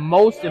thing. And the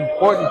most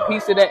important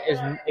piece of that is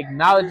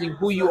acknowledging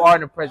who you are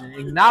in the present.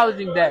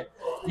 Acknowledging that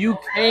you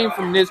came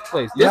from this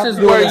place. You This have is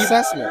to do where an you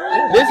assessment.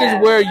 This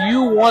is where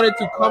you wanted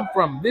to come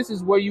from. This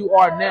is where you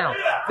are now.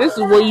 This is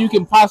where you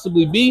can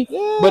possibly be.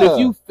 Yeah. But if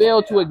you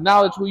fail to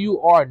acknowledge who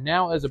you are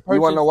now as a person,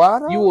 You wanna know why,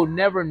 though? you will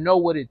never know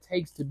what it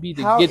takes to be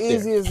to How get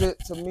easy there. is it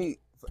to me?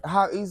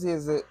 How easy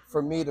is it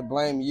for me to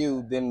blame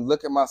you, then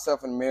look at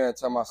myself in the mirror and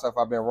tell myself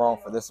I've been wrong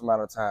for this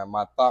amount of time?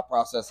 My thought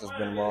process has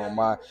been wrong.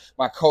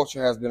 My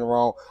culture has been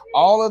wrong.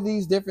 All of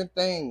these different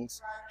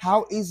things.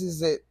 How easy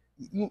is it?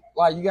 You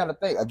got to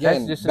think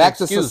again. That's just an Back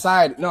to excuse.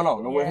 society. No.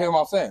 Hear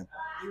what I'm saying.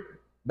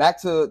 Back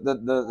to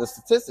the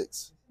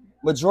statistics.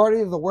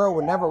 Majority of the world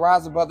would never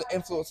rise above the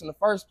influence in the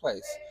first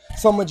place.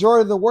 So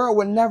majority of the world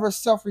would never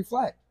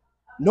self-reflect,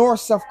 nor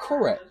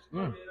self-correct.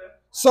 Mm.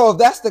 So if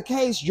that's the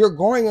case, you're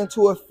going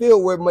into a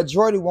field where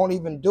majority won't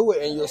even do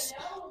it, and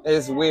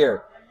it's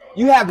weird.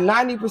 You have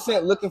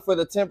 90% looking for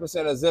the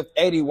 10% as if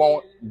 80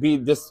 won't be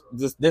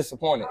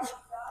disappointed.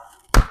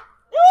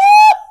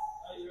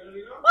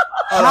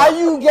 How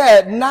you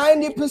get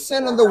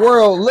 90% of the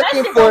world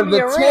looking shit for gonna the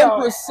be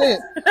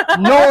real. 10%,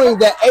 knowing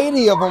that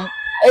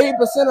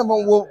 80% of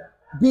them will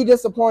be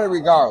disappointed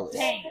regardless?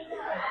 Dang.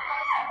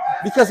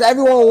 Because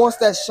everyone wants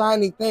that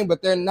shiny thing,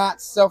 but they're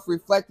not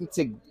self-reflecting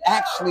to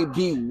actually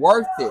be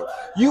worth it.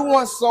 You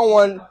want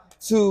someone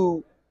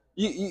to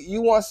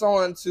you want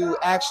someone to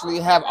actually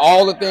have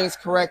all the things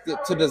corrected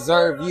to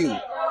deserve you.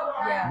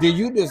 Yeah. Do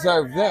you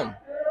deserve them?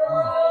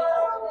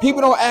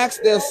 People don't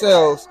ask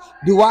themselves,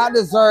 do I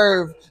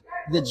deserve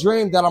the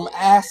dream that I'm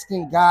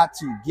asking God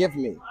to give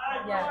me?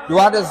 Yeah. Do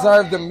I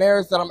deserve the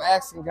marriage that I'm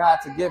asking God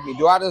to give me?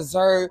 Do I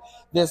deserve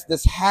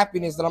this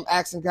happiness that I'm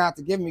asking God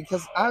to give me?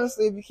 Because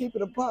honestly, if you keep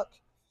it a buck,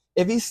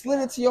 if he slid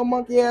it to your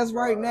monkey ass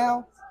right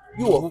now,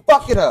 you will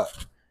fuck it up.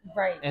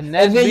 Right. And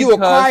that's And then you will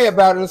cry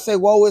about it and say,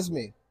 woe is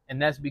me.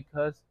 And that's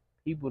because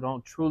people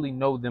don't truly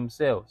know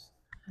themselves.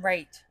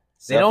 Right.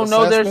 They don't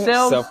know Self-assessment,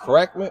 themselves.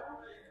 Self-correctment,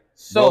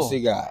 So go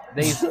see God.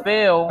 they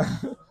fail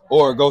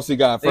Or go see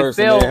God They first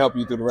and fail then help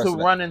you through the rest to of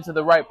that. run into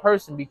the right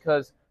person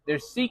because they're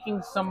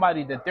seeking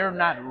somebody that they're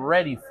not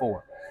ready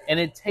for. And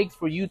it takes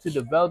for you to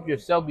develop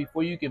yourself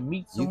before you can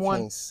meet You someone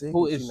can't see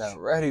who what is. you're not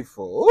ready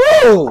for.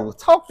 Ooh,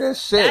 talk that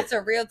shit. That's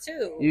a real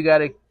too. You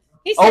gotta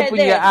He said open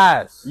this. your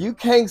eyes. You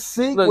can't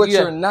seek Look, what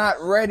yeah. you're not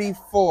ready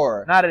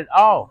for. Not at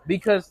all,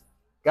 because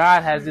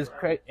God has this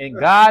and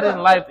God in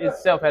life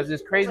itself has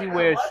this crazy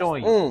way of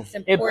showing you. It's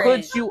It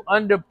important. puts you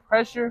under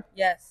pressure.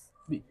 Yes.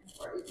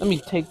 Let me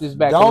take this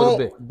back a little Don't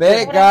bit.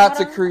 beg Hold God on,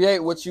 to hold on. create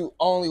what you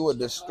only would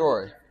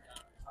destroy.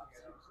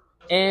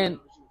 And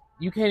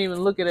you can't even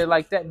look at it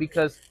like that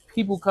because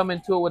people come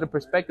into it with a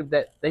perspective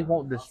that they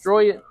won't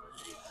destroy it.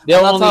 They'll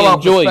I'm not only talking about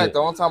enjoy it.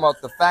 perspective. I'm talking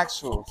about the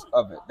factuals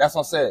of it. That's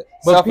what I said.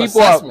 But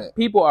Self-assessment.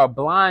 people are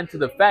blind to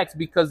the facts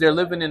because they're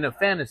living in a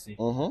fantasy.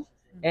 Mm-hmm.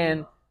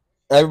 And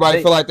Everybody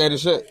They- feel like they the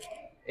shit.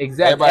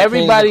 exactly, Everybody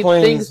everybody kings and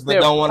queens, thinks but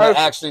they're don't want to perfect.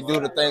 actually do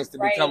the things to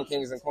Right. become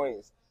kings and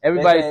queens.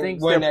 Everybody can't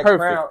thinks win they're that perfect.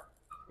 crown.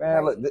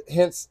 Man, look,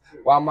 hence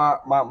why my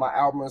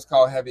album is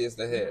called Heavy is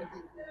the Head.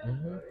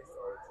 Mm-hmm.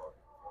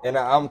 And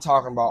I'm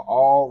talking about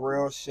all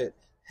real shit.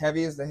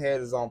 Heavy is the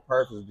Head is on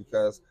purpose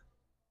because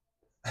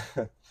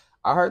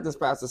I heard this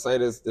pastor say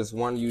this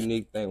one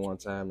unique thing one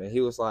time, and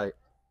he was like,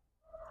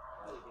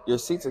 your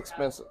seat's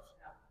expensive.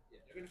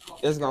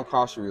 It's gonna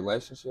cost you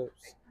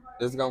relationships.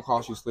 It's gonna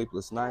cost you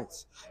sleepless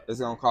nights. It's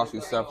gonna cost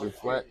you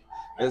self-reflect.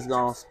 It's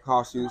gonna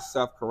cost you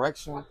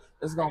self-correction.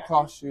 It's gonna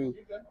cost you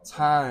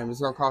time. It's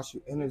gonna cost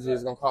you energy.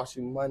 It's gonna cost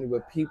you money.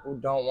 But people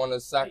don't want to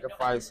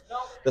sacrifice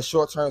the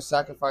short-term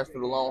sacrifice for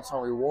the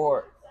long-term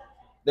reward.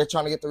 They're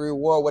trying to get the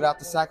reward without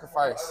the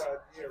sacrifice,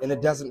 and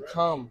it doesn't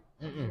come.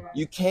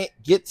 You can't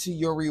get to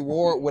your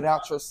reward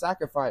without your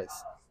sacrifice.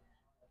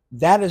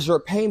 That is your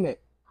payment.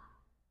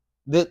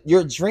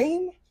 Your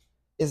dream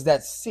is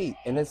that seat,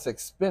 and it's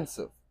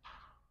expensive.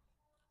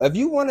 If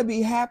you want to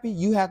be happy,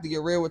 you have to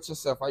get real with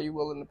yourself. Are you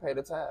willing to pay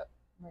the tab?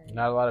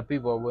 Not a lot of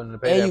people are willing to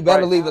pay And that you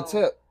better price. leave a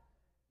tip.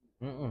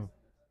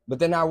 But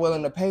they're not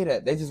willing to pay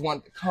that. They just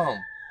want it to come.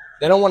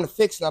 They don't want to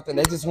fix nothing.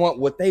 They just want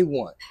what they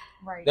want.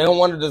 Right. They don't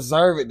want to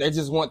deserve it. They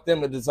just want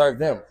them to deserve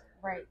them.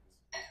 Right.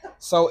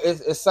 So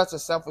it's such a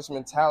selfish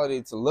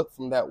mentality to look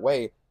from that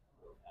way.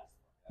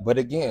 But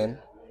again,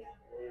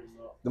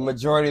 the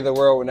majority of the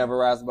world will never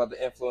rise above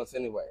the influence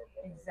anyway.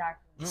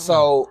 Exactly.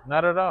 So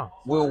Not at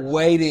all. we're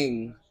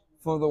waiting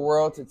for the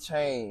world to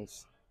change.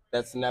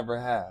 That's never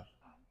have.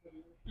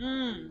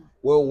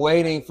 We're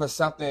waiting for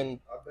something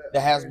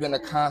that has been a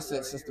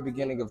constant since the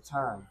beginning of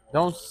time.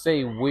 Don't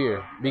say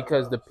we're,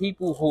 because the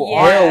people who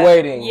We're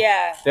waiting.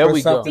 Yeah. There for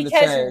we go. something to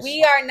Because change.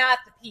 we are not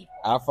the people.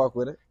 I fuck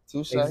with it.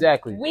 Touche.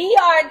 Exactly.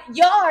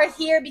 Y'all are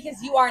here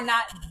because you are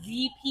not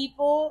the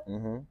people,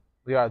 Mm-hmm.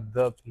 We are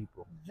the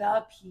people.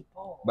 the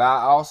people. But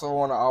I also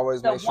want to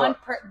always The make sure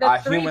the I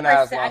 3%.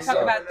 humanize I talk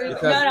myself, about 3%.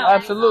 because- No,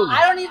 Absolutely.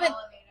 I don't even.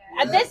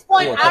 At this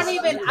point, Yeah, I don't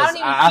even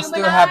I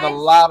still have a humanize.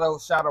 lot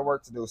of shadow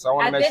work to do, so I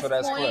want to At make this sure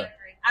that's point, clear.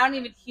 I don't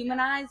even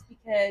humanize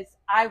because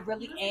I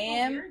really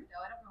am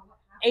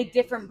a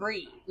different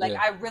breed. Like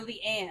Yeah. I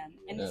really am,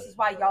 and this Yeah. is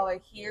why y'all are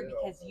here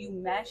because you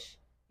mesh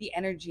the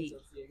energy,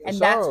 and For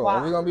that's sure.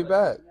 why. We're gonna be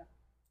back.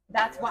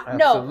 That's why.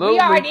 No, Absolutely. we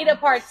already did a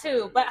part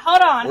 2. But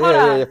hold on.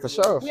 Yeah, for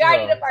sure. We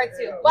already did a part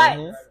 2, but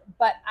Mhm.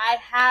 but I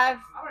have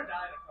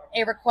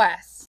a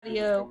request.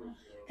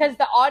 Because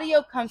the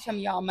audio comes from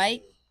y'all,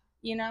 Mike.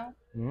 You know.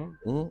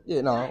 Mm-hmm.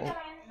 Yeah, no.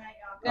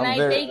 Good night.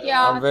 Thank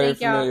y'all. I'm very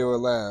Thank y'all. familiar with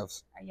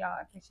laughs. Y'all,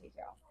 I appreciate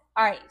y'all.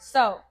 All right,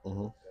 so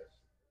Mm-hmm.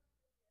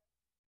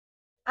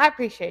 I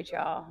appreciate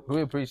y'all.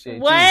 We appreciate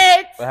you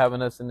What? for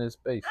having us in this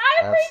space.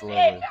 I appreciate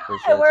Absolutely. y'all.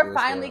 Appreciate We're you as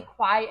finally well.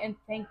 quiet and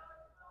thank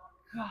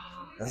God.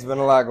 There's been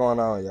a lot going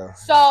on, yo.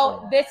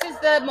 So this is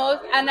the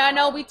most, and I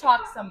know we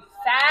talked some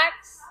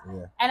facts,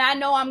 Yeah. and I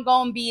know I'm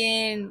gonna be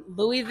in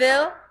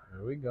Louisville,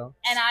 There we go.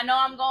 and I know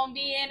I'm gonna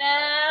be in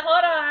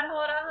hold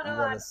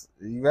on.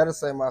 You better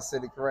say my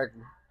city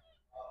correctly.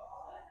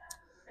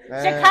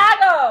 Man,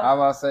 Chicago. I was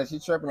about to say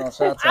she tripping on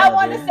shot time. I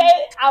want to dude. say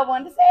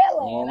Atlanta.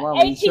 Oh,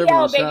 mama, you tripping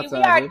ATL on baby.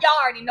 Chi-Town, Y'all dude.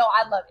 already know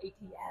I love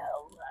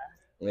ATL.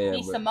 Yeah,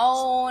 Me but,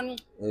 Simone,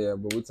 yeah,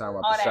 but we talking all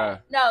about the that.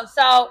 shy. No,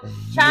 so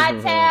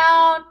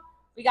Chi-Town,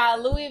 we got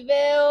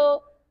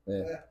Louisville,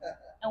 Yeah.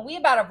 and we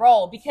about to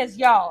roll because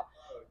y'all,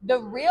 the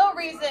real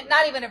reason,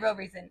 not even a real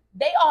reason,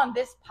 they on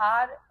this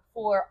pod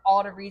for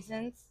all the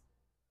reasons.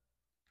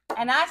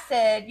 And I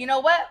said, you know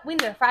what? We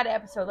need a Friday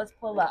episode. Let's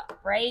pull up,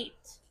 right?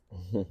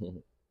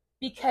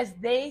 Because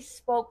they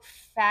spoke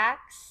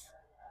facts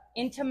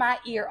into my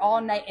ear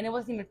all night, and it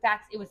wasn't even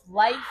facts. It was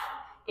life.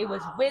 It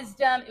was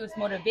wisdom. It was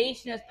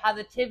motivation. It was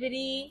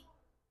positivity.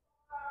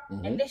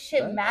 And this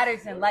shit Facts.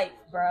 matters in life,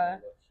 bruh.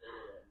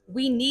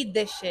 We need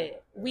this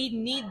shit. We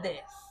need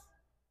this.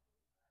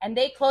 And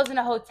they closing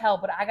a hotel,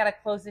 but I gotta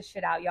close this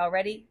shit out. Y'all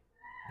ready?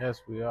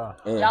 Yes, we are.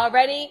 Yeah. Y'all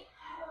ready?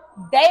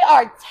 They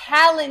are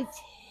talented.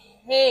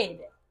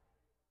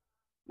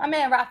 My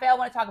man Raphael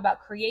want to talk about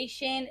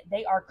creation.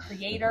 They are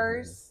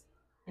creators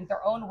in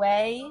their own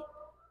way.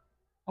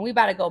 And we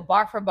about to go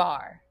bar for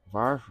bar.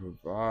 Bar for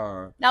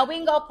bar. Now we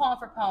can go poem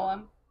for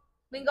poem.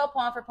 We can go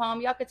poem for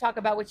poem. Y'all can talk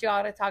about what y'all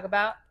ought to talk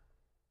about.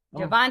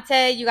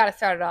 Javante, you got to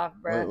start it off,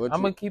 bro. What I'm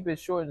you- gonna keep it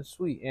short and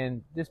sweet,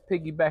 and just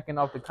piggybacking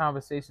off the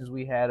conversations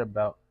we had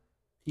about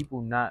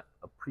people not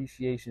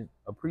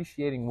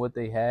appreciating what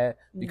they had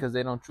because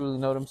they don't truly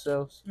know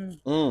themselves.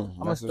 I'm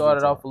gonna start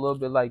it off a little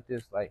bit like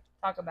this. Like,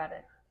 Talk about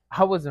it.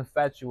 I was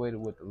infatuated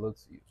with the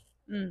looks of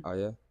you Oh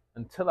yeah.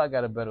 until I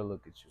got a better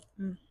look at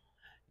you. Mm.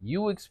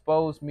 You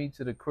exposed me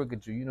to the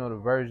crooked you, the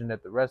version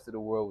that the rest of the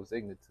world was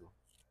ignorant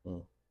to.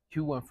 Mm.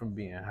 You went from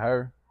being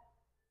her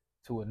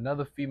to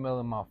another female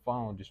in my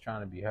phone just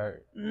trying to be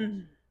heard.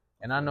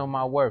 And I know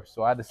my worth,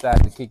 so I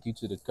decided to kick you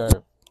to the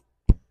curb.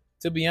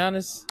 To be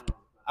honest,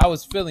 I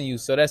was feeling you,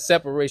 so that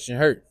separation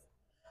hurt.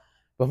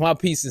 But my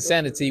peace and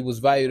sanity was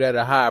valued at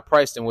a higher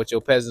price than what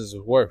your presence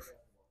was worth.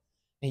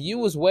 And you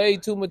was way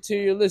too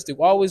materialistic,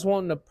 always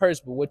wanting a purse,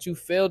 but what you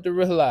failed to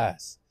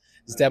realize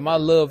is that my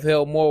love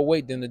held more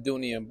weight than the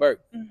Dooney and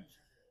Burke.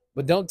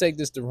 But don't take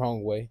this the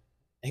wrong way.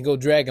 and go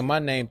dragging my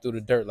name through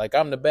the dirt like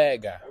I'm the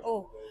bad guy.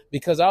 Oh.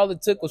 Because all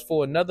it took was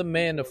for another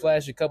man to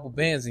flash a couple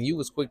bands and you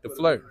was quick to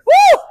flirt.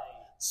 Woo!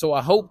 So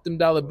I hope them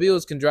dollar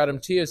bills can dry them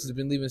tears that's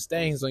been leaving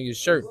stains on your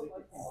shirt.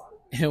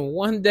 And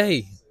one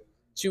day,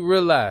 you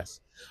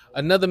realize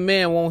another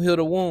man won't heal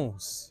the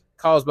wounds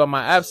caused by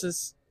my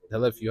absence that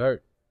left you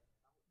hurt.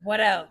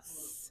 What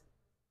else?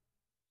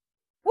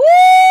 Woo!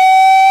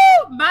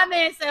 My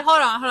man said,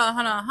 hold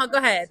on. Go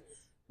ahead.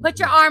 Put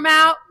your arm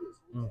out,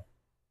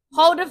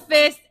 hold a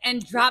fist,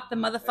 and drop the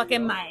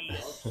motherfucking mic.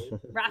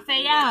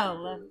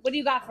 Raphael, what do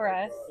you got for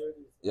us?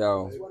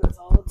 Yo,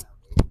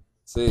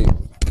 see,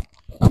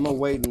 I'm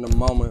awaiting the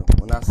moment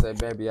when I say,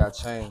 baby, I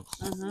changed.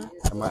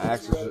 And my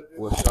actions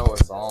will show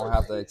it, so I don't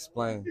have to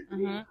explain.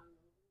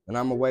 And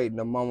I'm awaiting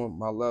the moment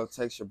my love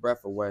takes your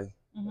breath away.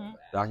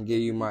 That I can give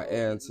you my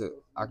air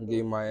until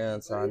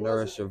I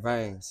nourish your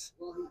veins.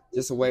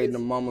 Just awaiting the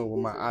moment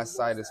when my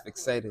eyesight is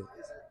fixated.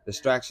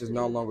 Distractions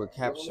no longer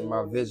capture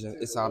my vision,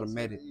 it's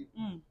automated.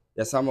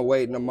 Yes, I'm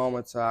awaiting the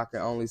moment till I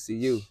can only see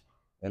you.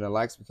 And the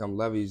likes become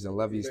love yous and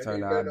love yous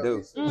turn to I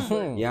do.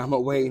 Yeah, I'm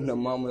awaiting the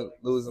moment,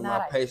 losing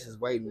my patience,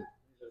 waiting.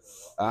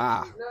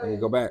 Let me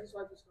go back.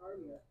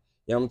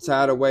 Yeah, I'm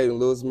tired of waiting,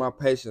 losing my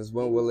patience.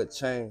 When will it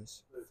change?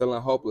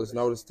 Feeling hopeless,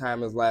 notice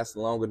time is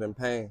lasting longer than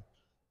pain.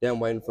 Then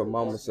waiting for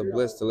moments of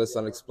bliss till it's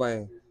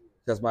unexplained.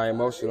 Because my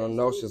emotional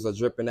notions are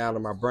dripping out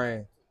of my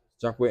brain.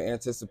 Drunk with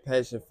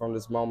anticipation from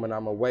this moment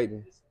I'm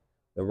awaiting.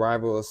 The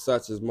arrival of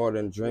such is more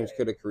than dreams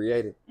could have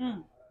created.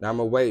 Now I'm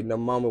awaiting the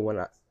moment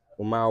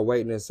when my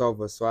awaiting is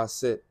over. So I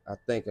sit, I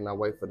think, and I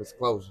wait for this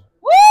closure.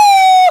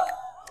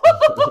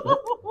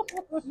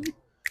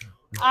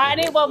 I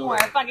need one more.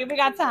 Fuck it, we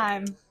got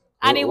time.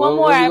 I need one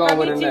more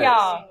from each of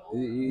y'all.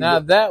 Now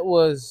that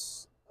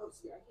was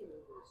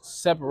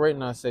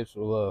separating ourselves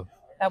from love.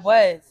 That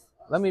was.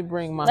 Let me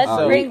bring myself.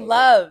 Let's bring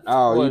love.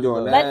 Oh, you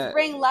doing that? Let's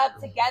bring love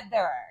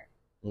together.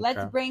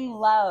 Let's bring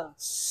love.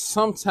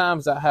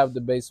 Sometimes I have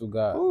debates with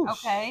God.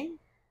 Okay.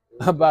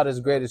 About his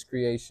greatest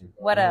creation.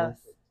 What else?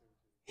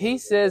 He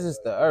says it's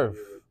the earth.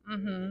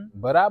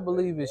 But I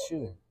believe it's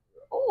you.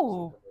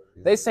 Ooh.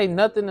 They say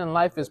nothing in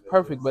life is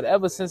perfect, but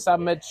ever since I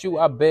met you,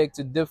 I beg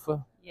to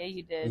differ. Yeah,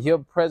 you did. Your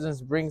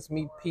presence brings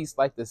me peace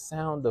like the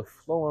sound of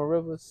flowing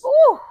rivers.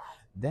 Ooh.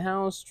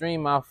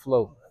 Downstream I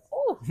float.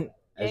 Ooh.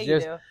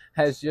 Yeah,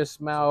 as your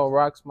smile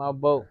rocks my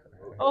boat.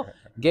 Oh.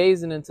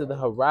 Gazing into the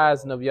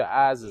horizon of your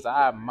eyes as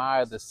I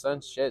admire the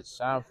sunset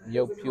shine from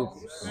your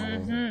pupils.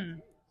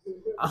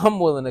 I'm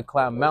willing to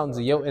climb mountains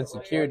of your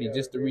insecurity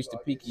just to reach the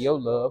peak of your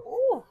love.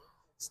 Ooh.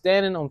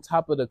 Standing on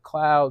top of the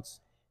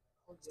clouds,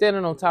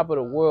 standing on top of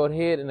the world,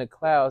 head in the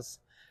clouds,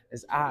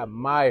 as I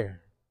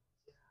admire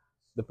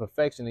the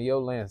perfection of your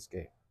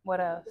landscape. What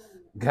else?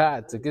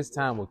 God took his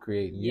time with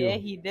creating you. Yeah,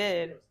 he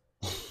did.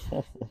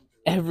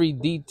 Every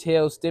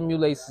detail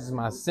stimulates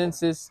my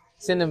senses,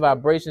 sending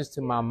vibrations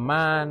to my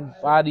mind,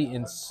 body,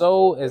 and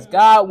soul as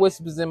God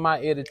whispers in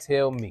my ear to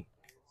tell me,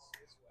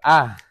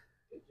 I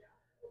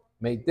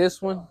made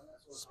this one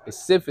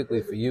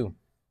specifically for you.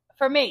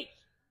 For me.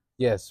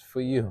 Yes,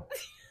 for you.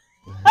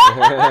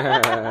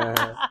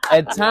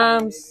 At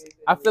times,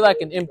 I feel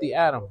like an empty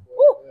atom.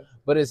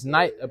 But as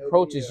night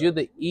approaches, you're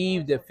the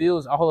Eve that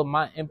fills all of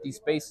my empty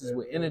spaces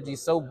with energy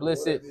so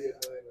blissed,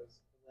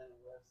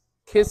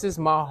 kisses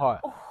my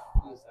heart,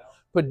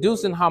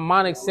 producing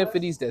harmonic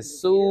symphonies that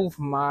soothe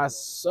my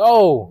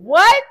soul.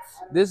 What?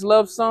 This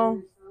love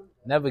song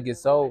never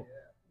gets old.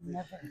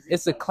 Never.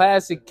 It's a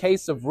classic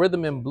case of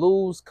rhythm and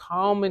blues,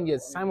 calming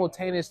yet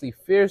simultaneously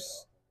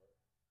fierce,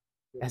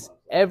 as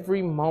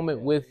every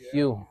moment with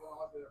you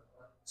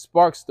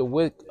sparks the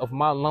wick of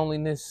my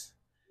loneliness,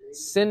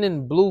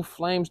 sending blue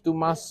flames through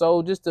my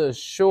soul just to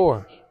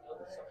assure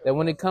that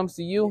when it comes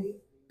to you,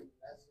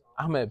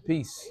 I'm at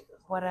peace.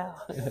 What else?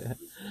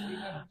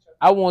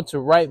 I want to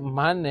write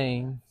my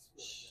name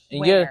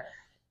in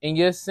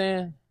your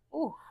sand.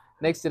 Ooh.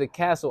 Next to the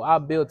castle I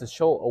built to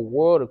show a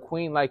world a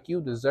queen like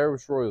you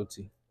deserves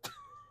royalty.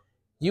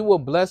 You were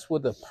blessed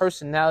with a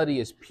personality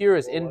as pure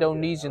as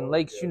Indonesian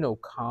lakes,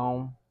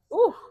 calm,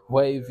 Ooh.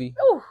 wavy,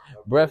 Ooh.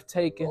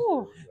 breathtaking,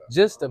 Ooh.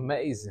 just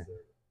amazing.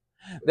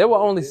 There were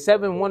only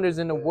 7 wonders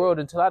in the world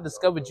until I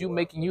discovered you,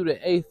 making you the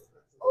 8th.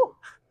 Ooh.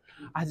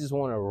 I just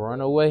want to run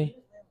away,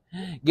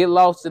 get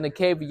lost in the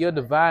cave of your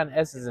divine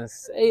essence, and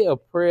say a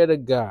prayer to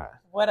God.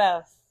 What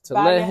else? To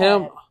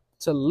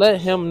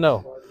let him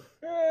know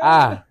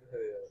I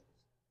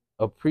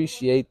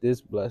appreciate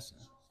this blessing.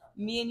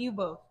 Me and you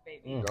both,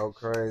 baby. Go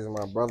crazy,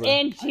 my brother.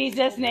 In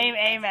Jesus' name,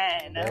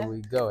 amen. There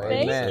we go.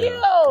 Thank Amen.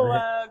 you.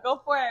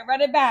 Go for it.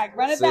 Run it back.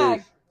 Run it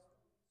back.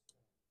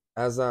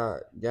 As I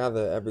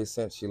gather every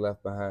scent she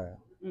left behind,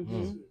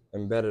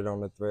 embedded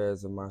on the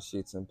threads of my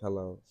sheets and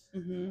pillows,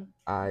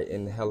 I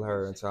inhale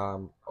her until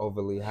I'm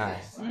overly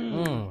high.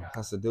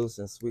 Her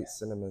seducing sweet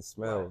cinnamon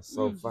smells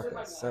so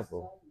fucking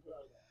simple.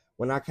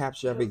 When I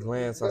capture every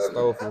glance I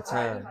stole from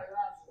time,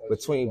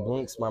 between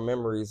blinks my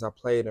memories are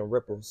played in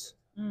ripples.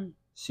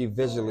 She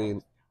visually,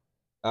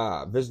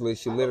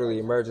 she literally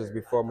emerges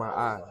before my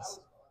eyes.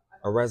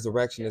 A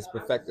resurrection is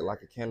perfected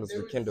like a candle's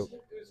rekindled.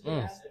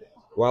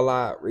 While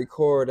I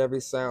record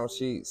every sound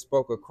she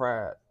spoke or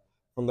cried,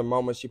 from the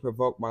moment she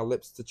provoked my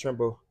lips to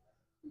tremble,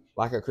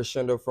 like a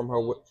crescendo from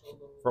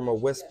a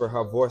whisper,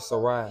 her voice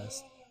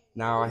arise.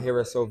 Now I hear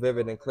it so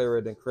vivid and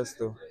clearer than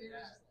crystal.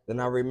 Then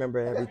I remember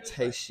every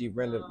taste she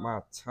rendered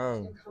my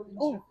tongue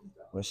Ooh.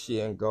 when she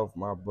engulfed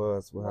my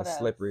buds with her What else?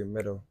 slippery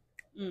middle.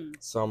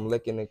 So I'm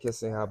licking and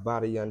kissing her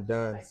body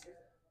undone,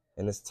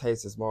 and this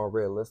taste is more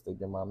realistic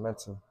than my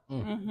mental.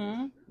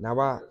 Mm-hmm. Now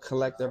I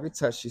collect every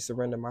touch she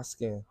surrendered my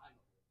skin.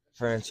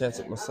 Her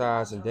enchanted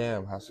massage, and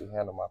damn how she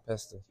handled my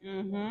pistol.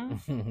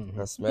 Mm-hmm.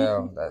 Her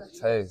smell, that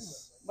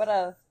taste, What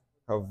else?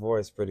 her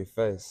voice, pretty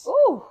face.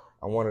 Ooh.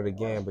 I want it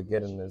again, but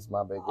getting is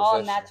my biggest All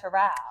issue. natural.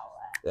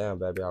 Damn,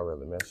 baby, I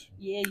really miss you.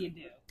 Yeah, you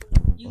do.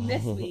 You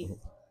miss me.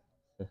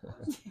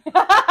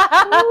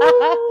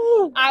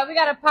 All right, we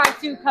got a part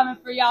 2 coming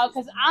for y'all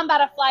because I'm about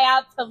to fly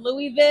out to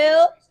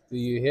Louisville Do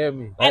you hear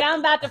me? and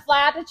I'm about to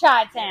fly out to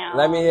Chi-Town.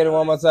 Let me hit it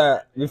one more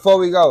time. Before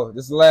we go,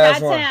 this is the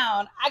last one.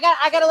 Chi-Town. I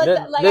gotta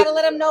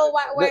let them know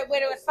where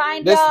to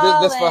find This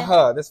y'all. for and-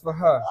 her. This for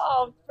her.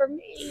 Oh, for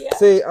me.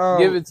 See,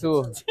 Give it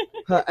to her.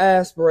 her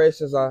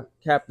aspirations are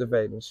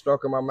captivating.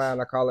 Stroking my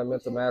mind, I call it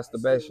mental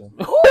masturbation.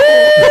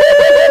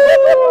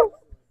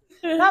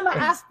 Not my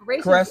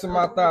aspirations. Caressing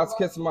my thoughts,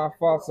 kissing my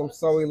faults, I'm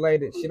so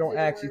elated. She don't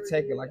actually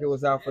take it like it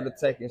was out for the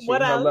taking. She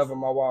What her else? love on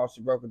my wall,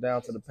 she broke it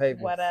down to the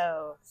pavement. What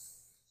else?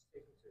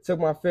 Took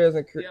my fears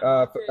and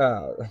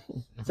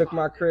took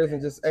my careers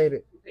and just ate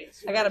it.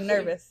 I got him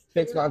nervous.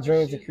 Fixed my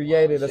dreams and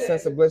created a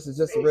sense of bliss is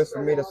just a risk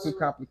for me that's too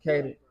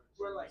complicated.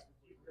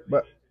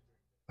 But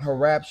her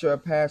rapture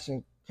of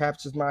passion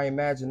captures my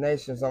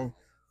imaginations. I'm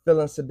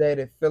feeling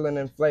sedated, feeling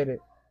inflated.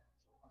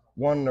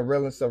 Wanting the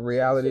realness of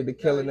reality to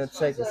kill it and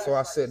take it. So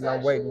I sit and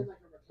I'm waiting.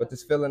 But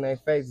this feeling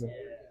ain't phasing.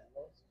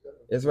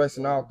 It's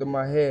racing all through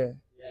my head.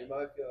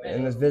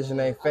 And this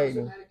vision ain't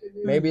fading.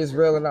 Maybe it's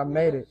real and I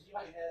made it.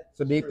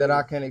 So deep that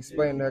I can't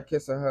explain her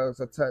kiss, her hugs,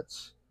 her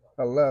touch,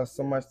 her love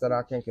so much that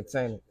I can't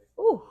contain it.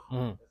 Ooh.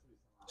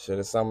 Shit,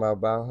 it's something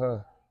about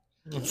her.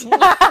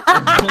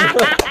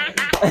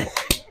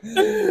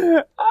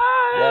 Yeah,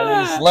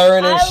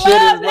 slurring and I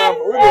shit is love my.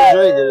 it. We just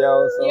drinking,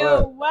 yo. So Yo,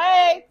 look,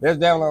 way. this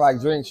damn look like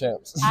drink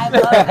champs. I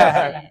love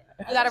that shit.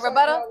 You got a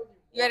rebuttal?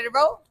 You ready to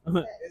roll?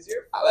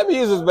 Let me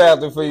use this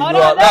bathroom for you. Hold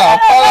Go on, out no, now. no,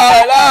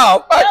 Hold on,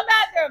 now. No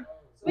bathroom.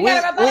 We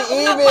got a rebuttal.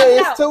 We No, even. fuck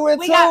It's no. 2 and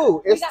We 2.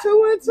 got- It's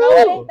 2 and 2. No,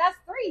 it ain't. That's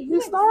 3.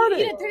 He started.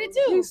 You did 3 to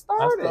 2. He I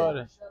started.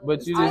 started.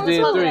 But you I just was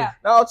did looking 3. at-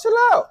 No, chill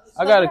out.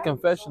 I got a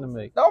confession to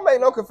make. Don't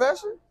make no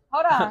confession.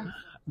 Hold on.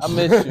 I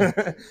miss you.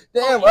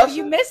 Damn, Yo, Usher.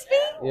 you missed me?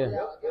 Yeah.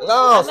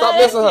 No, stop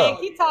missing her.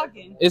 Keep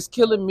talking. It's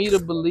killing me to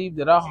believe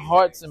that our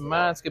hearts and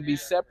minds can be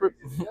separate,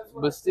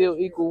 but still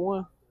equal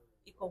one.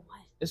 Equal one.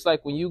 It's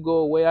like when you go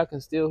away, I can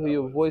still hear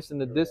your voice in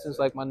the distance,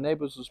 like my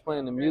neighbors was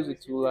playing the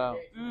music too loud.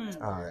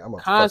 All right, I'm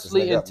gonna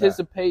Constantly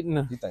anticipating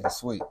You think it's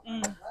sweet?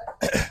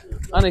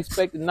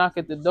 unexpected knock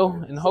at the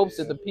door in hopes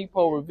that the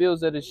peephole reveals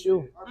that it's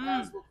you.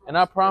 And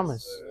I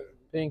promise,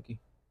 Pinky,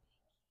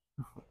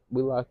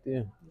 we locked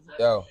in.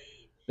 Yo,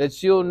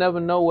 That you'll never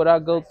know what I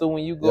go through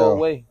when you go Yo.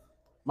 away.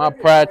 My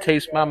pride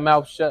tapes my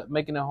mouth shut,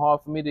 making it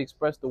hard for me to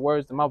express the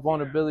words that my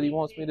vulnerability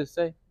wants me to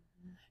say.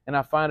 And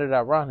I find it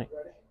ironic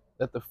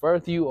that the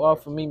further you are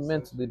from me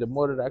mentally, the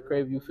more that I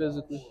crave you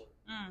physically.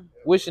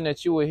 Wishing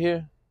that you were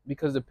here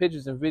because the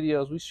pictures and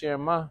videos we share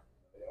in my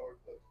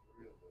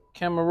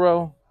camera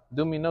roll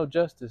do me no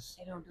justice.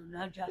 They don't do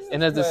no justice.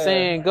 And as the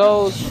saying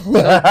goes,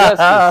 no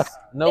justice,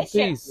 no This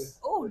shit- peace.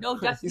 Ooh, no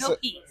justice, no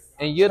said- peace.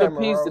 And you're the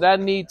Camera piece roll. that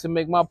I need to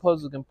make my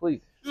puzzle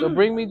complete. So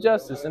bring me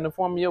justice in the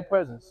form of your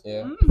presence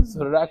yeah. so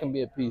that I can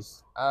be at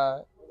peace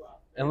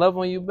and love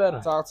on you better.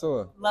 Talk to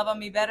her. Love on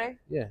me better?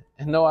 Yeah.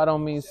 And no, I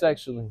don't mean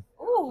sexually.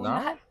 Ooh, No?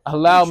 not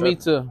Allow You me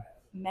tripping. to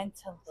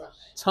mental.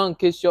 tongue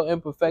kiss your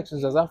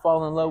imperfections as I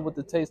fall in love with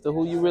the taste of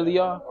who you really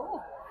are,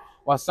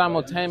 while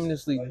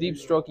simultaneously deep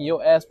stroking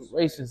your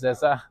aspirations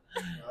as I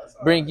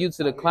bring you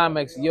to the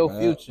climax of your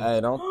future.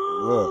 Hey, don't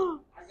look.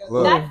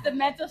 Look. That's the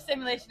mental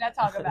stimulation I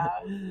talk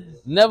about.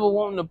 Never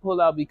wanting to pull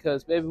out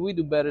because, baby, we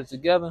do better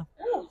together.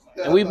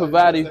 And we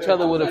provide each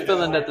other with a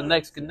feeling that the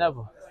next can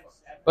never.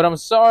 But I'm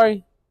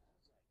sorry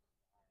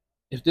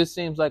if this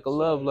seems like a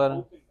love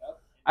letter.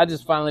 I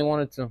just finally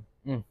wanted to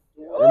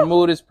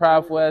remove this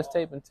prideful ass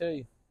tape and tell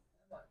you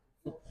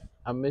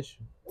I miss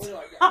you.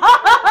 All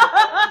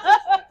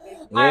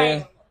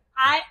right.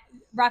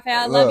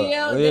 Raphael, I love Look, you.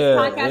 yeah, This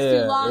podcast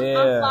yeah, too long. yeah,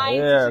 I'm flying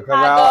yeah, to 'cause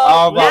Chicago.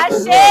 all about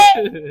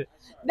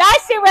That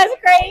shit was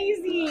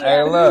crazy.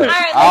 Hey, look, All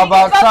right, all let me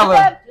about give both of color.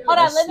 them. Hold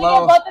on, It's let me slow.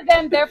 give both of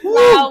them their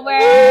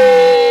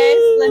flowers.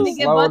 Let me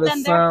give Slow both the of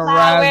them their sun flowers.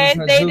 rises,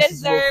 her They juices will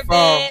deserve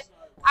fall. it.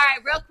 All right,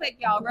 real quick,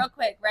 y'all. Real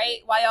quick, right?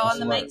 While y'all on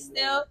the That's mic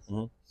still,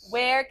 Mhm.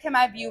 where can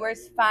my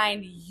viewers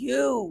find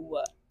you?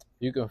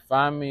 You can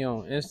find me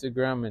on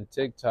Instagram and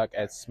TikTok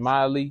at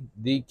Smiley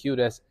DQ.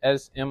 That's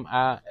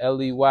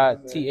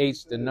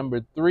SMILEYTH, the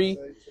number 3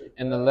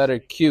 and the letter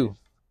Q.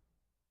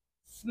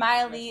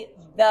 Smiley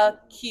the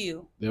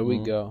Q. There we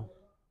go.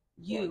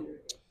 You.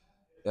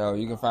 Yo,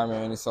 you can find me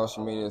on any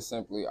social media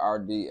simply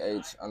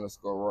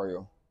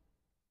RDH_Royal.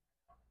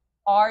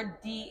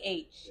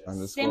 RDH.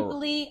 Underscore.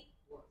 Simply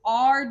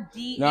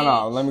RDH.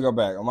 No, let me go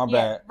back. On my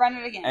bad. Run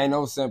it again. Ain't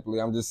no simply.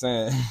 I'm just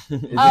saying.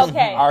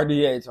 Okay.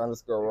 RDH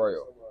underscore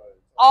Royal.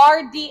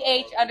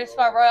 RDH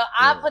underscore Royal.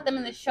 I'll put them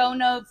in the show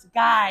notes,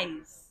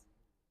 guys.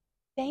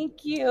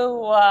 Thank you.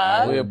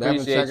 We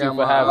appreciate you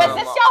for having Was us.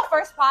 this y'all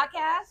first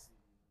podcast?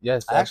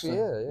 Yes,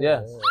 Actually,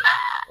 yeah.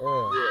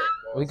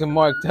 We can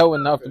mark that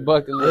one off the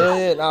bucket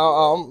list.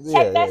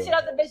 Check that shit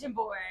off the vision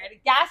board.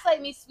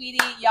 Gaslight me, sweetie.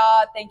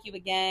 Y'all, thank you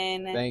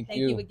again. Thank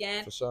you you.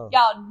 again. For sure.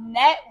 Y'all,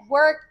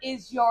 network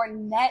is your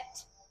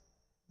net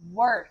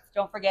worth.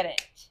 Don't forget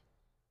it.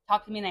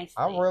 Talk to me nicely.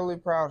 I'm really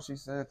proud she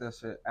said that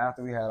shit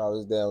after we had all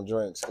these damn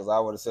drinks, because I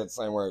would have said the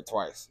same word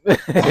twice. Have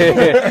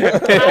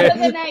a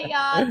good night,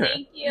 y'all.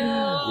 Thank you.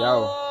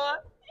 Yo.